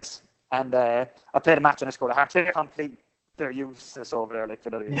Brits, and I played a match and I scored a hat-trick. Complete. They're useless over there.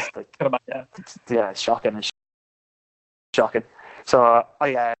 Yeah, shocking. So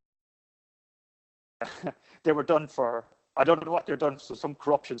they were done for, I don't know what they're done, so some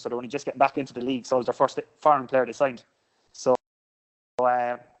corruption, so they're only just getting back into the league. So I was their first foreign player they signed. So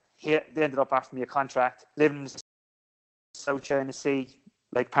they ended up offering me a contract, living in the South China Sea,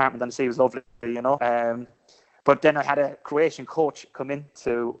 apartment on the sea was lovely, But then I had a Croatian coach come in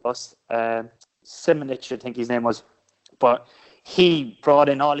to us, Simonic, I think his name was. But he brought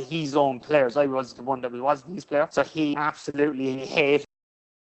in all his own players. I was the one that wasn't his player. So he absolutely hated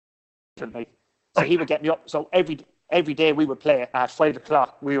me. So he would get me up. So every day we would play at 5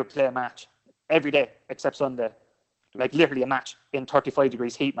 o'clock, we would play a match. Every day, except Sunday. Like literally a match in 35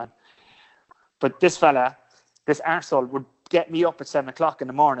 degrees heat, man. But this fella, this arsehole, would get me up at 7 o'clock in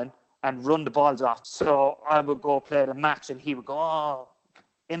the morning and run the balls off. So I would go play the match and he would go, oh,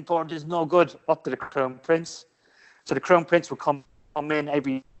 import is no good, up to the Crown Prince. So the Crown Prince would come in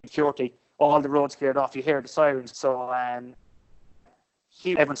every 30, all the roads cleared off, you hear the sirens. So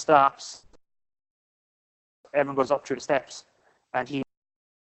everyone stops, everyone goes up through the steps, and he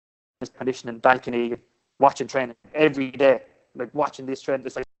is conditioning balcony, watching training every day, like watching this training.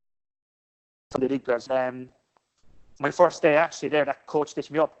 It's like some of the league players. My first day actually there, that coach stitched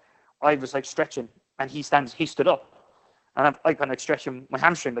me up. I was like stretching, and he stood up, and I kind of like stretching my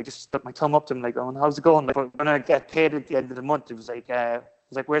hamstring, like just stuck my thumb up to him, like, oh, how's it going? Like when I get paid at the end of the month, it was like,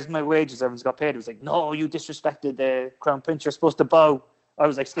 where's my wages? Everyone's got paid. It was like, no, you disrespected the Crown Prince. You're supposed to bow. I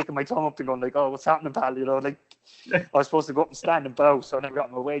was like sticking my thumb up to going like, oh, what's happening, pal? You know, like I was supposed to go up and stand and bow, so I never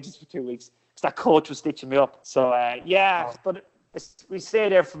got my wages for 2 weeks. Because that coach was stitching me up. So but we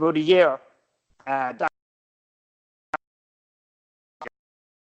stayed there for about a year. That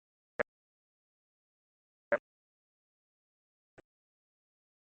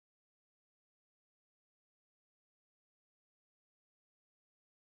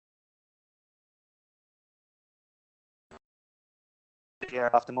year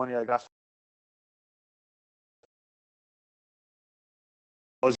off the money I got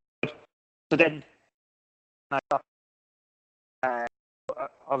was good. So then I got I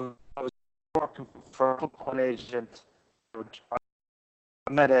was working for a football agent.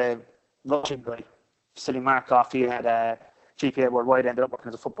 I met a Russian guy, Vasily Markov. He had a GPA Worldwide. Ended up working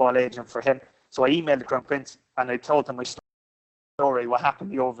as a football agent for him. So I emailed the Crown Prince and I told him my story, what happened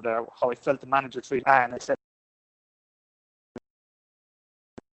to me over there, how I felt the manager treated me. And I said,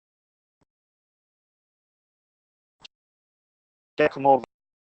 come over.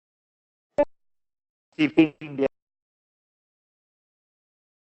 He'd been the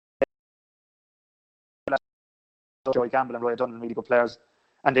Joey Gamble and Roy Dunn, really good players,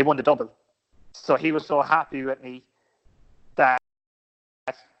 and they won the double. So he was so happy with me that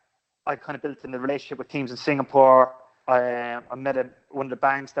I kind of built in the relationship with teams in Singapore. I met one of the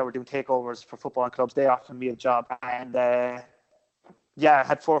banks that were doing takeovers for football clubs. They offered me a job, and I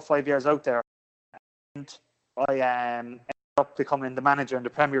had 4 or 5 years out there. And I ended up becoming the manager in the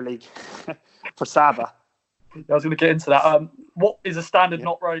Premier League for Sabah. I was going to get into that. What is a standard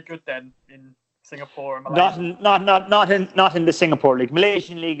not very good then in Singapore and Malaysia? Not in the Singapore league.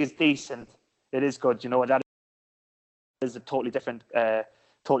 Malaysian league is decent. It is good. You know, that is a totally different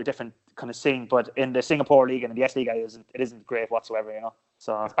kind of scene. But in the Singapore league and in the S League, it isn't great whatsoever. You know.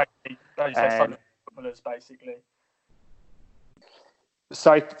 So footballers basically.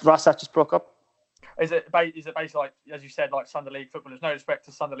 Sorry, Ross, that just broke up. Is it basically like, as you said, like Sunday League footballers? No respect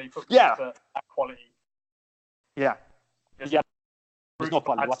to Sunday League footballers, but that quality. Yeah. There's no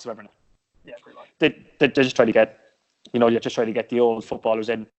quality whatsoever in it. Yeah, pretty much. They just try to get, the old footballers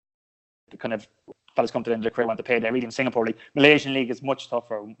in. The kind of fellas come to the end of their career, want to pay their really in Singapore league. Malaysian league is much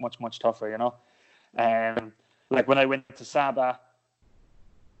tougher, much tougher. You know, like when I went to Sabah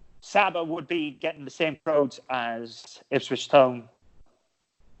would be getting the same crowds as Ipswich Town,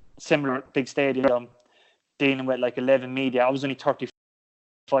 similar big stadium, dealing with like 11 media. I was only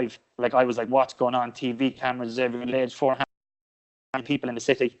 35. Like I was like, what's going on? TV cameras everywhere, 400 people in the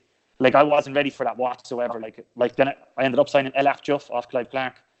city. Like I wasn't ready for that whatsoever. Like then I ended up signing Elaf Juff off Clive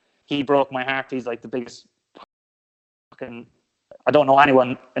Clark. He broke my heart. He's like the biggest fucking. I don't know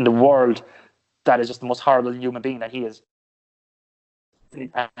anyone in the world that is just the most horrible human being that he is.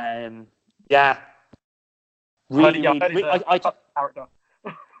 Really.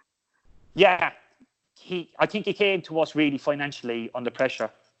 Yeah, I think he came to us really financially under pressure,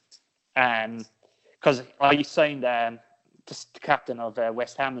 because I signed the captain of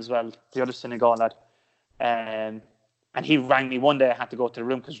West Ham as well, the other Senegal lad, and he rang me one day. I had to go to the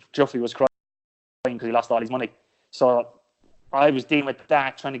room because Juffy was crying because he lost all his money. So I was dealing with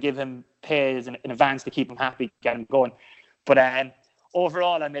that, trying to give him pays in advance to keep him happy, get him going. But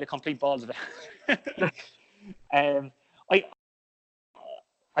overall, I made a complete balls of it.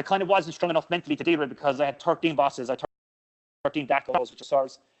 I kind of wasn't strong enough mentally to deal with it because I had 13 bosses. I had 13 DACOs, which are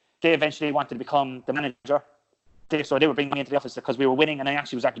SARS. They eventually wanted to become the manager. So they were bringing me into the office because we were winning, and I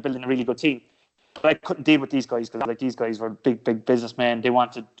actually was building a really good team. But I couldn't deal with these guys because these guys were big businessmen. They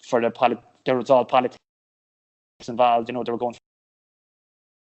wanted there was all politics involved. You know, they were going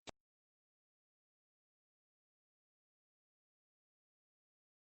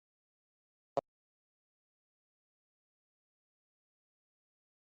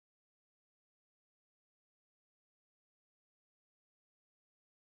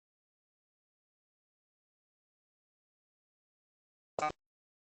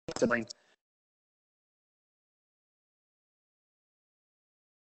to mine.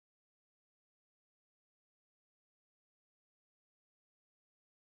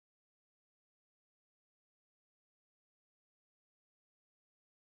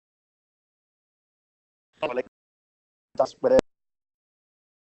 Like that's where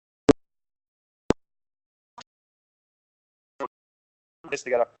this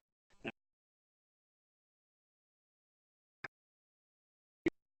together.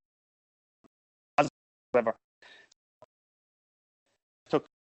 Whatever. Took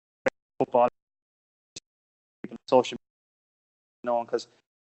football, social, because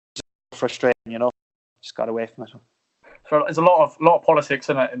it's frustrating, just got away from it. So there's a lot of politics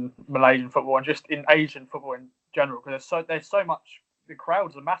in it in Malaysian football and just in Asian football in general, because there's so much. The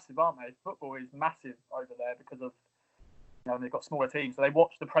crowds are massive, aren't they? Football is massive over there because of they've got smaller teams, so they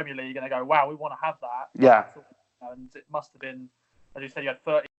watch the Premier League and they go, "Wow, we want to have that." Yeah. And it must have been, as you said, you had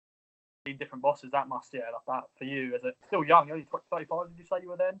 13 different bosses. That must, like that for you. As still young, you're only 35. Did you say you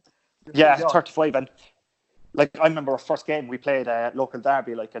were then? Yeah, 35, and I remember our first game we played a local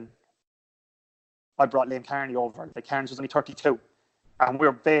derby, and I brought Liam Carney over. Carney was only 32, and we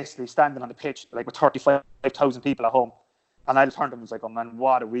were basically standing on the pitch with 35,000 people at home. And I turned to him and was like, "Oh man,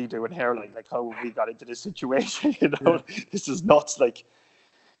 what are we doing here? How have we got into this situation? This is nuts."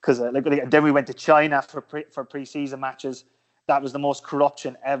 Because then we went to China for pre-season matches. That was the most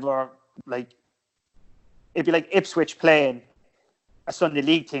corruption ever. It'd be like Ipswich playing a Sunday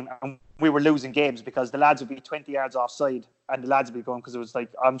League team, and we were losing games because the lads would be 20 yards offside, and the lads would be going because it was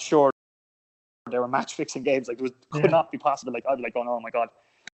I'm sure they were match fixing games. It could not be possible. I'd be going, "Oh my god."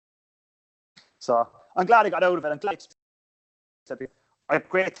 So I'm glad I got out of it. I'm glad I have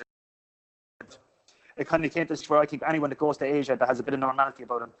great. It kind of came to this where I think anyone that goes to Asia that has a bit of normality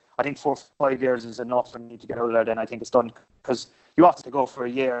about them, I think 4 or 5 years is enough for me to get out of there. Then I think it's done, because you have to go for a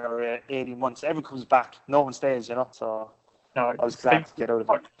year or 18 months. Everyone comes back, no one stays, So no, I was glad to get out of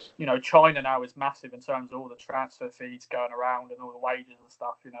it. China now is massive in terms of all the transfer fees going around and all the wages and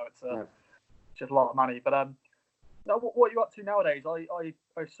stuff. It's just a lot of money. But what are you up to nowadays? I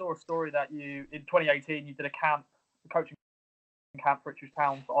saw a story that you in 2018 you did a coaching camp for Ipswich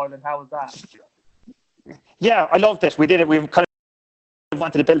Town for Ireland. How was that? Yeah, I loved it. We did it. We kind of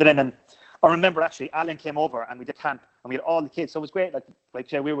wanted to build it in, and I remember actually Alan came over and we did camp, and we had all the kids. So it was great.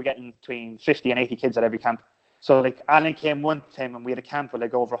 We were getting between 50 and 80 kids at every camp. So Alan came one time and we had a camp with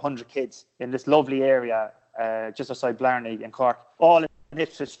over 100 kids in this lovely area just outside Blarney in Cork. All in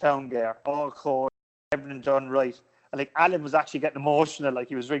Ipswich Town there, all cold, everything done right. And Alan was actually getting emotional.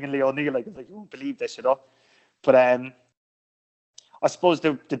 He was ringing Leo O'Neill. You won't believe this, But I suppose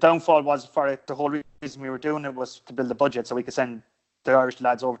the downfall was for it. The whole reason we were doing it was to build a budget so we could send the Irish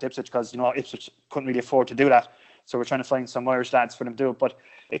lads over to Ipswich, because Ipswich couldn't really afford to do that. So we're trying to find some Irish lads for them to do it. But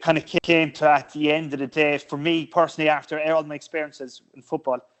it kind of came to, at the end of the day, for me personally, after all my experiences in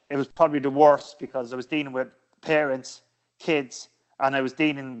football, it was probably the worst, because I was dealing with parents, kids, and I was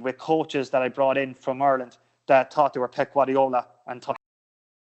dealing with coaches that I brought in from Ireland that thought they were Pep Guardiola and thought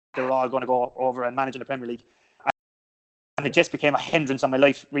they were all going to go over and manage in the Premier League. And it just became a hindrance on my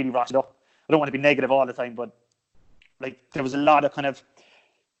life, really rotted up. I don't want to be negative all the time, but there was a lot of kind of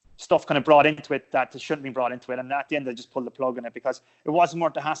stuff kind of brought into it that shouldn't be brought into it. And at the end, I just pulled the plug on it, because it wasn't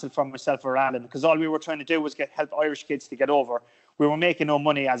worth the hassle for myself or Alan, because all we were trying to do was help Irish kids to get over. We were making no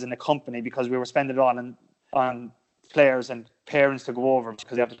money as in a company, because we were spending it all on players and parents to go over,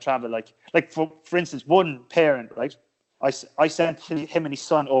 because they have to travel. For instance, one parent, right? I sent him and his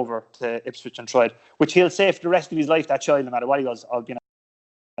son over to Ipswich and Troyes, which he'll say for the rest of his life, that child, no matter what he goes, I'll be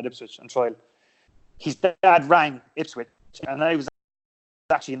at Ipswich and Troyes. His dad rang Ipswich, and I was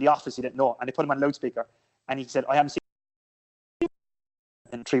actually in the office, he didn't know, and they put him on loudspeaker, and he said, "I haven't seen him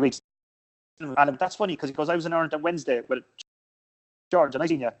in 3 weeks." And that's funny, because he goes, "I was in Ireland on Wednesday with George, and I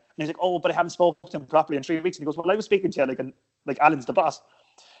seen you." And he's like, "Oh, but I haven't spoken to him properly in 3 weeks." And he goes, "Well, I was speaking to you, like Alan's the boss."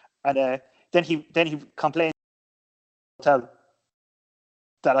 And then he complained hotel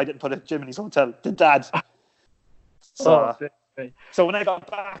that I didn't put a gym in his hotel. The dad. So when I got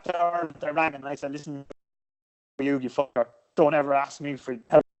back to Ireland, I rang him and I said, "Listen, you fucker, don't ever ask me for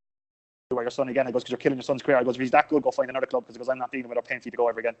help with your son again." I goes, "Because you're killing your son's career." I goes, "If he's that good, go find another club." Because I'm not dealing with or paying for you to go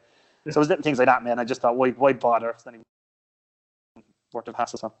over again. So it was little things like that, man. I just thought, why bother? It's not even worth the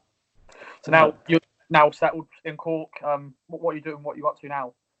hassle. So now now settled in Cork. What are you doing? What are you up to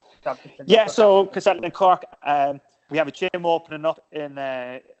now? Yeah, so because in Cork, we have a gym opening up in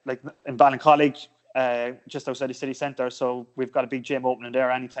Ballincollig, just outside the city centre. So we've got a big gym opening there,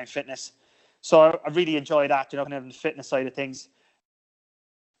 Anytime Fitness. So I really enjoy that, kind of the fitness side of things.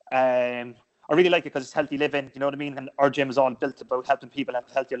 I really like it because it's healthy living, you know what I mean? And our gym is all built about helping people have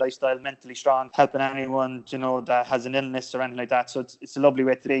a healthier lifestyle, mentally strong, helping anyone, that has an illness or anything like that. So it's a lovely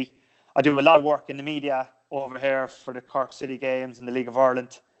way to be. I do a lot of work in the media over here for the Cork City Games and the League of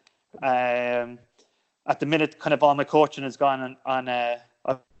Ireland. At the minute, kind of all my coaching has gone on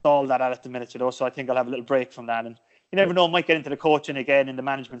all that at the minute, so I think I'll have a little break from that. And you never know, I might get into the coaching again in the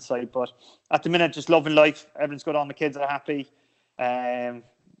management side. But at the minute, just loving life. Everything's good on. My kids are happy.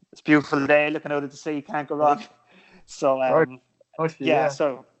 It's a beautiful day, looking out at the sea, can't go wrong. So, yeah,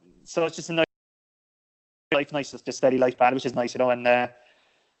 so it's just a nice life, just steady life, which is nice, and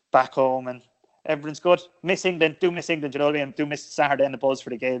back home and everything's good. Miss England, you know what I mean? Do miss Saturday and the buzz for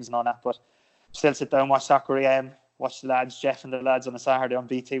the games and all that, but still sit down, watch soccer AM, watch the lads, Jeff and the lads on a Saturday on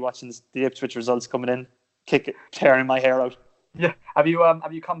BT, watching the Ipswich results coming in, tearing my hair out. Yeah, have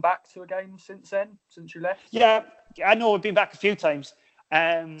you come back to a game since then? Since you left? Yeah, I know I've been back a few times.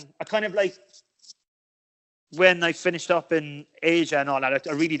 I kind of when I finished up in Asia and all that,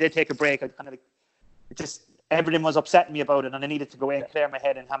 I really did take a break. I kind of everything was upsetting me about it, and I needed to go in, clear my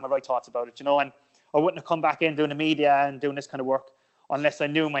head, and have my right thoughts about it, and I wouldn't have come back in doing the media and doing this kind of work unless I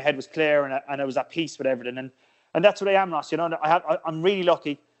knew my head was clear and I was at peace with everything. And that's what I am, Ross. I'm really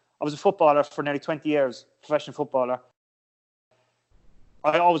lucky. I was a footballer for nearly 20 years, professional footballer.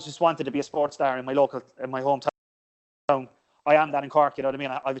 I always just wanted to be a sports star in my hometown. I am that in Cork, you know what I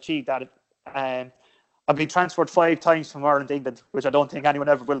mean? I've achieved that. I've been transferred 5 times from Ireland to England, which I don't think anyone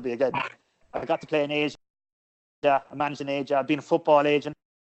ever will be again. I got to play in Asia. I managed in Asia. I've been a football agent.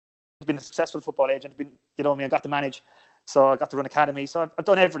 I've been a successful football agent. I got to manage. So I got to run academy. So I've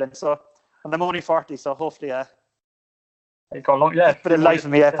done everything. So, and I'm only 40, so hopefully, you got long, yeah. Bit of life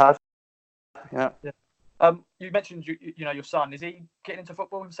in me, Pat. Yeah. You mentioned your son. Is he getting into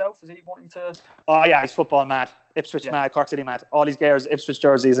football himself? Is he wanting to? Oh yeah, he's football mad. Ipswich mad, Cork City mad. All these gears, Ipswich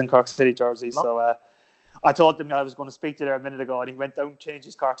jerseys and Cork City jerseys. So I told him I was going to speak to there a minute ago, and he went down, changed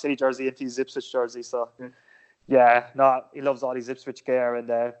his Cork City jersey into his Ipswich jersey. So he loves all these Ipswich gear,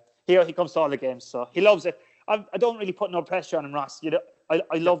 and he comes to all the games, so he loves it. I don't really put no pressure on him, Ross.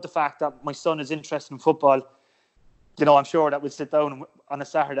 I love the fact that my son is interested in football. I'm sure that we'll sit down on a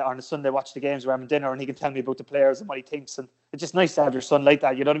Saturday or on a Sunday, watch the games, we're having dinner, and he can tell me about the players and what he thinks. And it's just nice to have your son like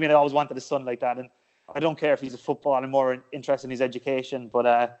that. You know what I mean? I always wanted a son like that. And I don't care if he's a footballer, I'm more interested in his education.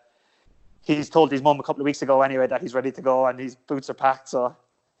 But he's told his mum a couple of weeks ago anyway that he's ready to go and his boots are packed. So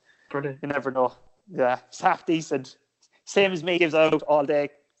brilliant. You never know. Yeah, he's half decent. Same as me, gives out all day,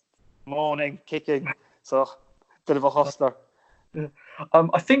 moaning, kicking. So bit of a hustler. Yeah.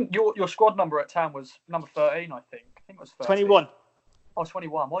 I think your squad number at town was number 13, I think. I think it was 13. 21. Oh,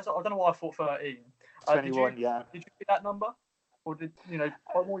 21. I don't know why I thought 13. 21, did you pick that number? Or I'm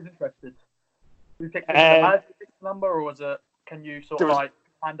always interested. Did you pick the number, or was it, can you sort of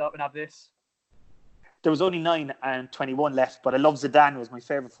hand up and have this? There was only 9 and 21 left, but I love Zidane, was my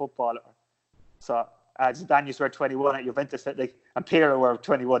favourite footballer. So Zidane used to wear 21 at Juventus, and Pirlo wore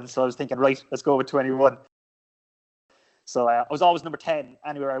 21, so I was thinking, right, let's go with 21. So I was always number 10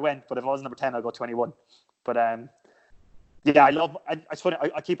 anywhere I went, but if I was number 10, I'll go 21. But it's funny,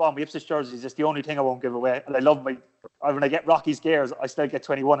 I keep on my Ipswich jerseys. It's the only thing I won't give away. And I love when I get Rocky's gears, I still get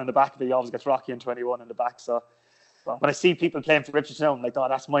 21 in the back of it. He always gets Rocky and 21 in the back. So when I see people playing for Ipswich now, I'm like, oh,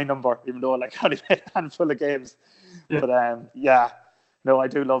 that's my number, even though I only play a handful of games. Yeah. But I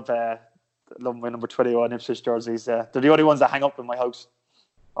do love my number 21 Ipswich jerseys. They're the only ones that hang up in my house.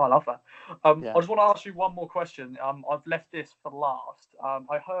 Oh, I love that. I just want to ask you one more question. I've left this for last.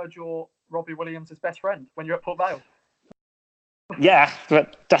 I heard you're Robbie Williams' best friend when you're at Port Vale. Yeah,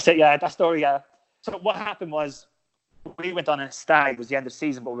 that's it. Yeah, that story. Yeah. So what happened was we went on a stag. It was the end of the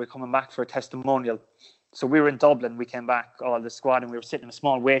season, but we were coming back for a testimonial. So we were in Dublin. We came back, all the squad, and we were sitting in a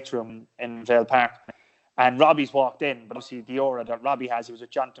small weight room in Vale Park. And Robbie's walked in, but obviously the aura that Robbie has, he was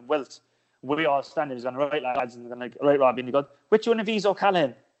with Jonathan Wilt. We all standing, he's going, right, lads, and like, right, Robbie, and he goes, which one of these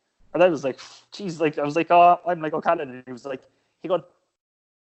O'Callaghan? And I was like, geez, I was like, oh, I'm like O'Callaghan. And he was like,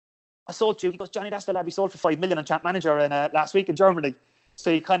 I sold you. He goes, Johnny, that's the lad we sold for 5 million on Champ Manager last week in Germany.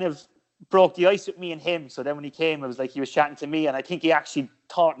 So he kind of broke the ice with me and him. So then when he came, it was like he was chatting to me, and I think he actually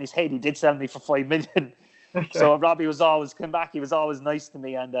thought in his head he did sell me for 5 million. Okay. So Robbie was always came back. He was always nice to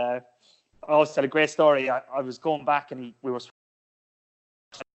me, and I always tell a great story. I was going back, and we were,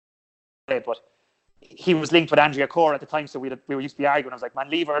 but he was linked with Andrea Corr at the time, so we used to be arguing. I was like, man,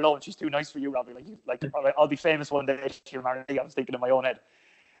 leave her alone. She's too nice for you, Robbie. I'll be famous one day. She'll marry me. I was thinking in my own head.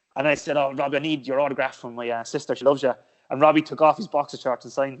 And I said, oh, Robbie, I need your autograph from my sister. She loves you. And Robbie took off his boxer shorts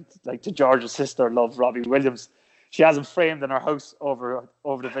and signed to George's sister, love Robbie Williams. She has him framed in her house over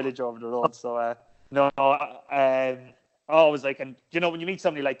the village, over the road. So, I was like, and when you meet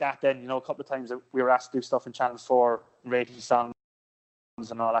somebody like that, then, a couple of times we were asked to do stuff in Channel 4, rating songs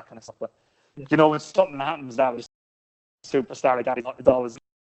and all that kind of stuff. But, when something happens that with a superstar like that, it's always,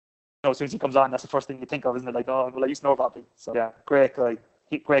 as soon as he comes on, that's the first thing you think of, isn't it? Like, oh, well, I used to know Robbie. So, yeah, great guy.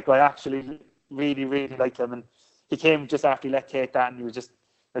 Great guy. I actually really, really liked him. And he came just after he let Kate that, and he was just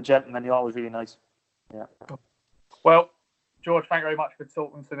a gentleman. He always really nice. Yeah. Well, George, thank you very much for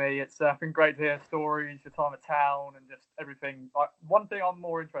talking to me. It's been great to hear stories, your time at town, and just everything. One thing I'm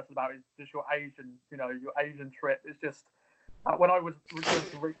more interested about is just your Asian, your Asian trip. It's just when I was doing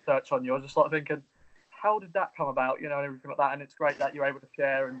some research on you, I was just thinking, how did that come about? And everything like that. And it's great that you're able to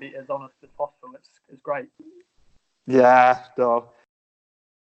share and be as honest as possible. It's great. Yeah. No.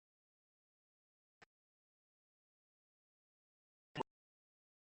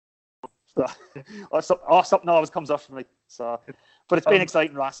 Something always comes up for me. So, but it's been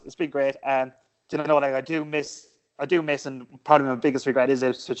exciting, Ross. It's been great. And I do miss, and probably my biggest regret is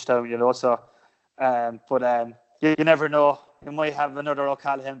Ipswich Town. So, you never know. You might have another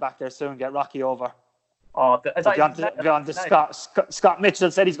O'Callaghan back there soon. Get Rocky over. Scott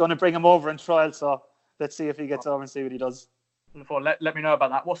Mitchell said he's going to bring him over in trial. So let's see if he gets over and see what he does. Let me know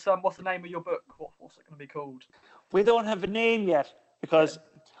about that. What's the name of your book? What's it going to be called? We don't have a name yet because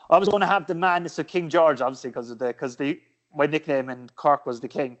I was going to have the Madness of King George, obviously, because my nickname in Cork was the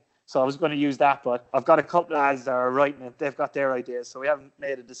King. So I was going to use that, but I've got a couple of lads that are writing it. They've got their ideas, so we haven't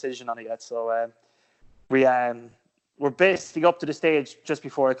made a decision on it yet. So we're basically up to the stage just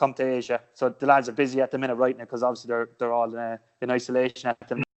before I come to Asia. So the lads are busy at the minute writing it because obviously they're all in isolation at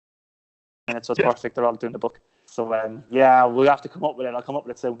the minute. So it's perfect. They're all doing the book. So we'll have to come up with it. I'll come up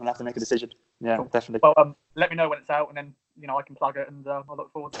with it soon. We'll have to make a decision. Yeah, cool. Definitely. Well, let me know when it's out, and then I can plug it, and I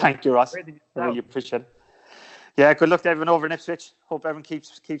look forward to it. Thank you, Ross. I really appreciate it. Yeah, good luck to everyone over in Ipswich. Hope everyone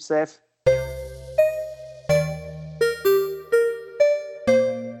keeps safe.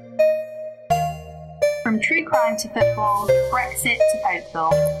 From true crime to football, Brexit to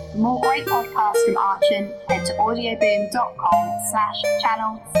folklore. For more great podcasts from Archon, head to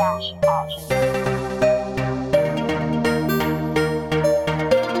audioboom.com/channel/Archon.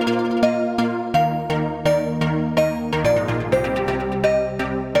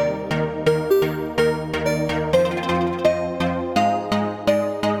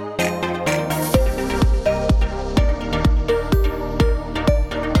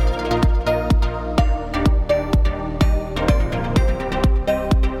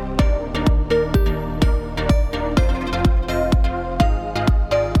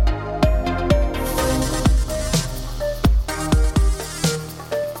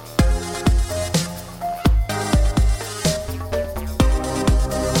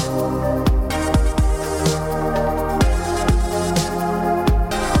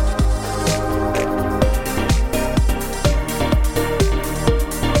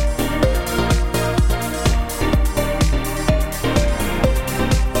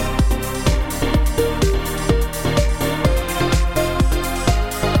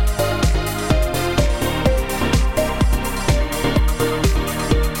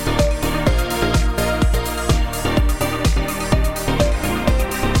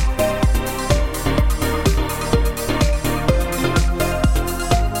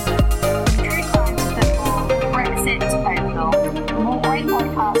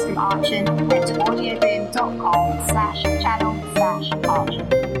 Archon, head to audioboom.com/channel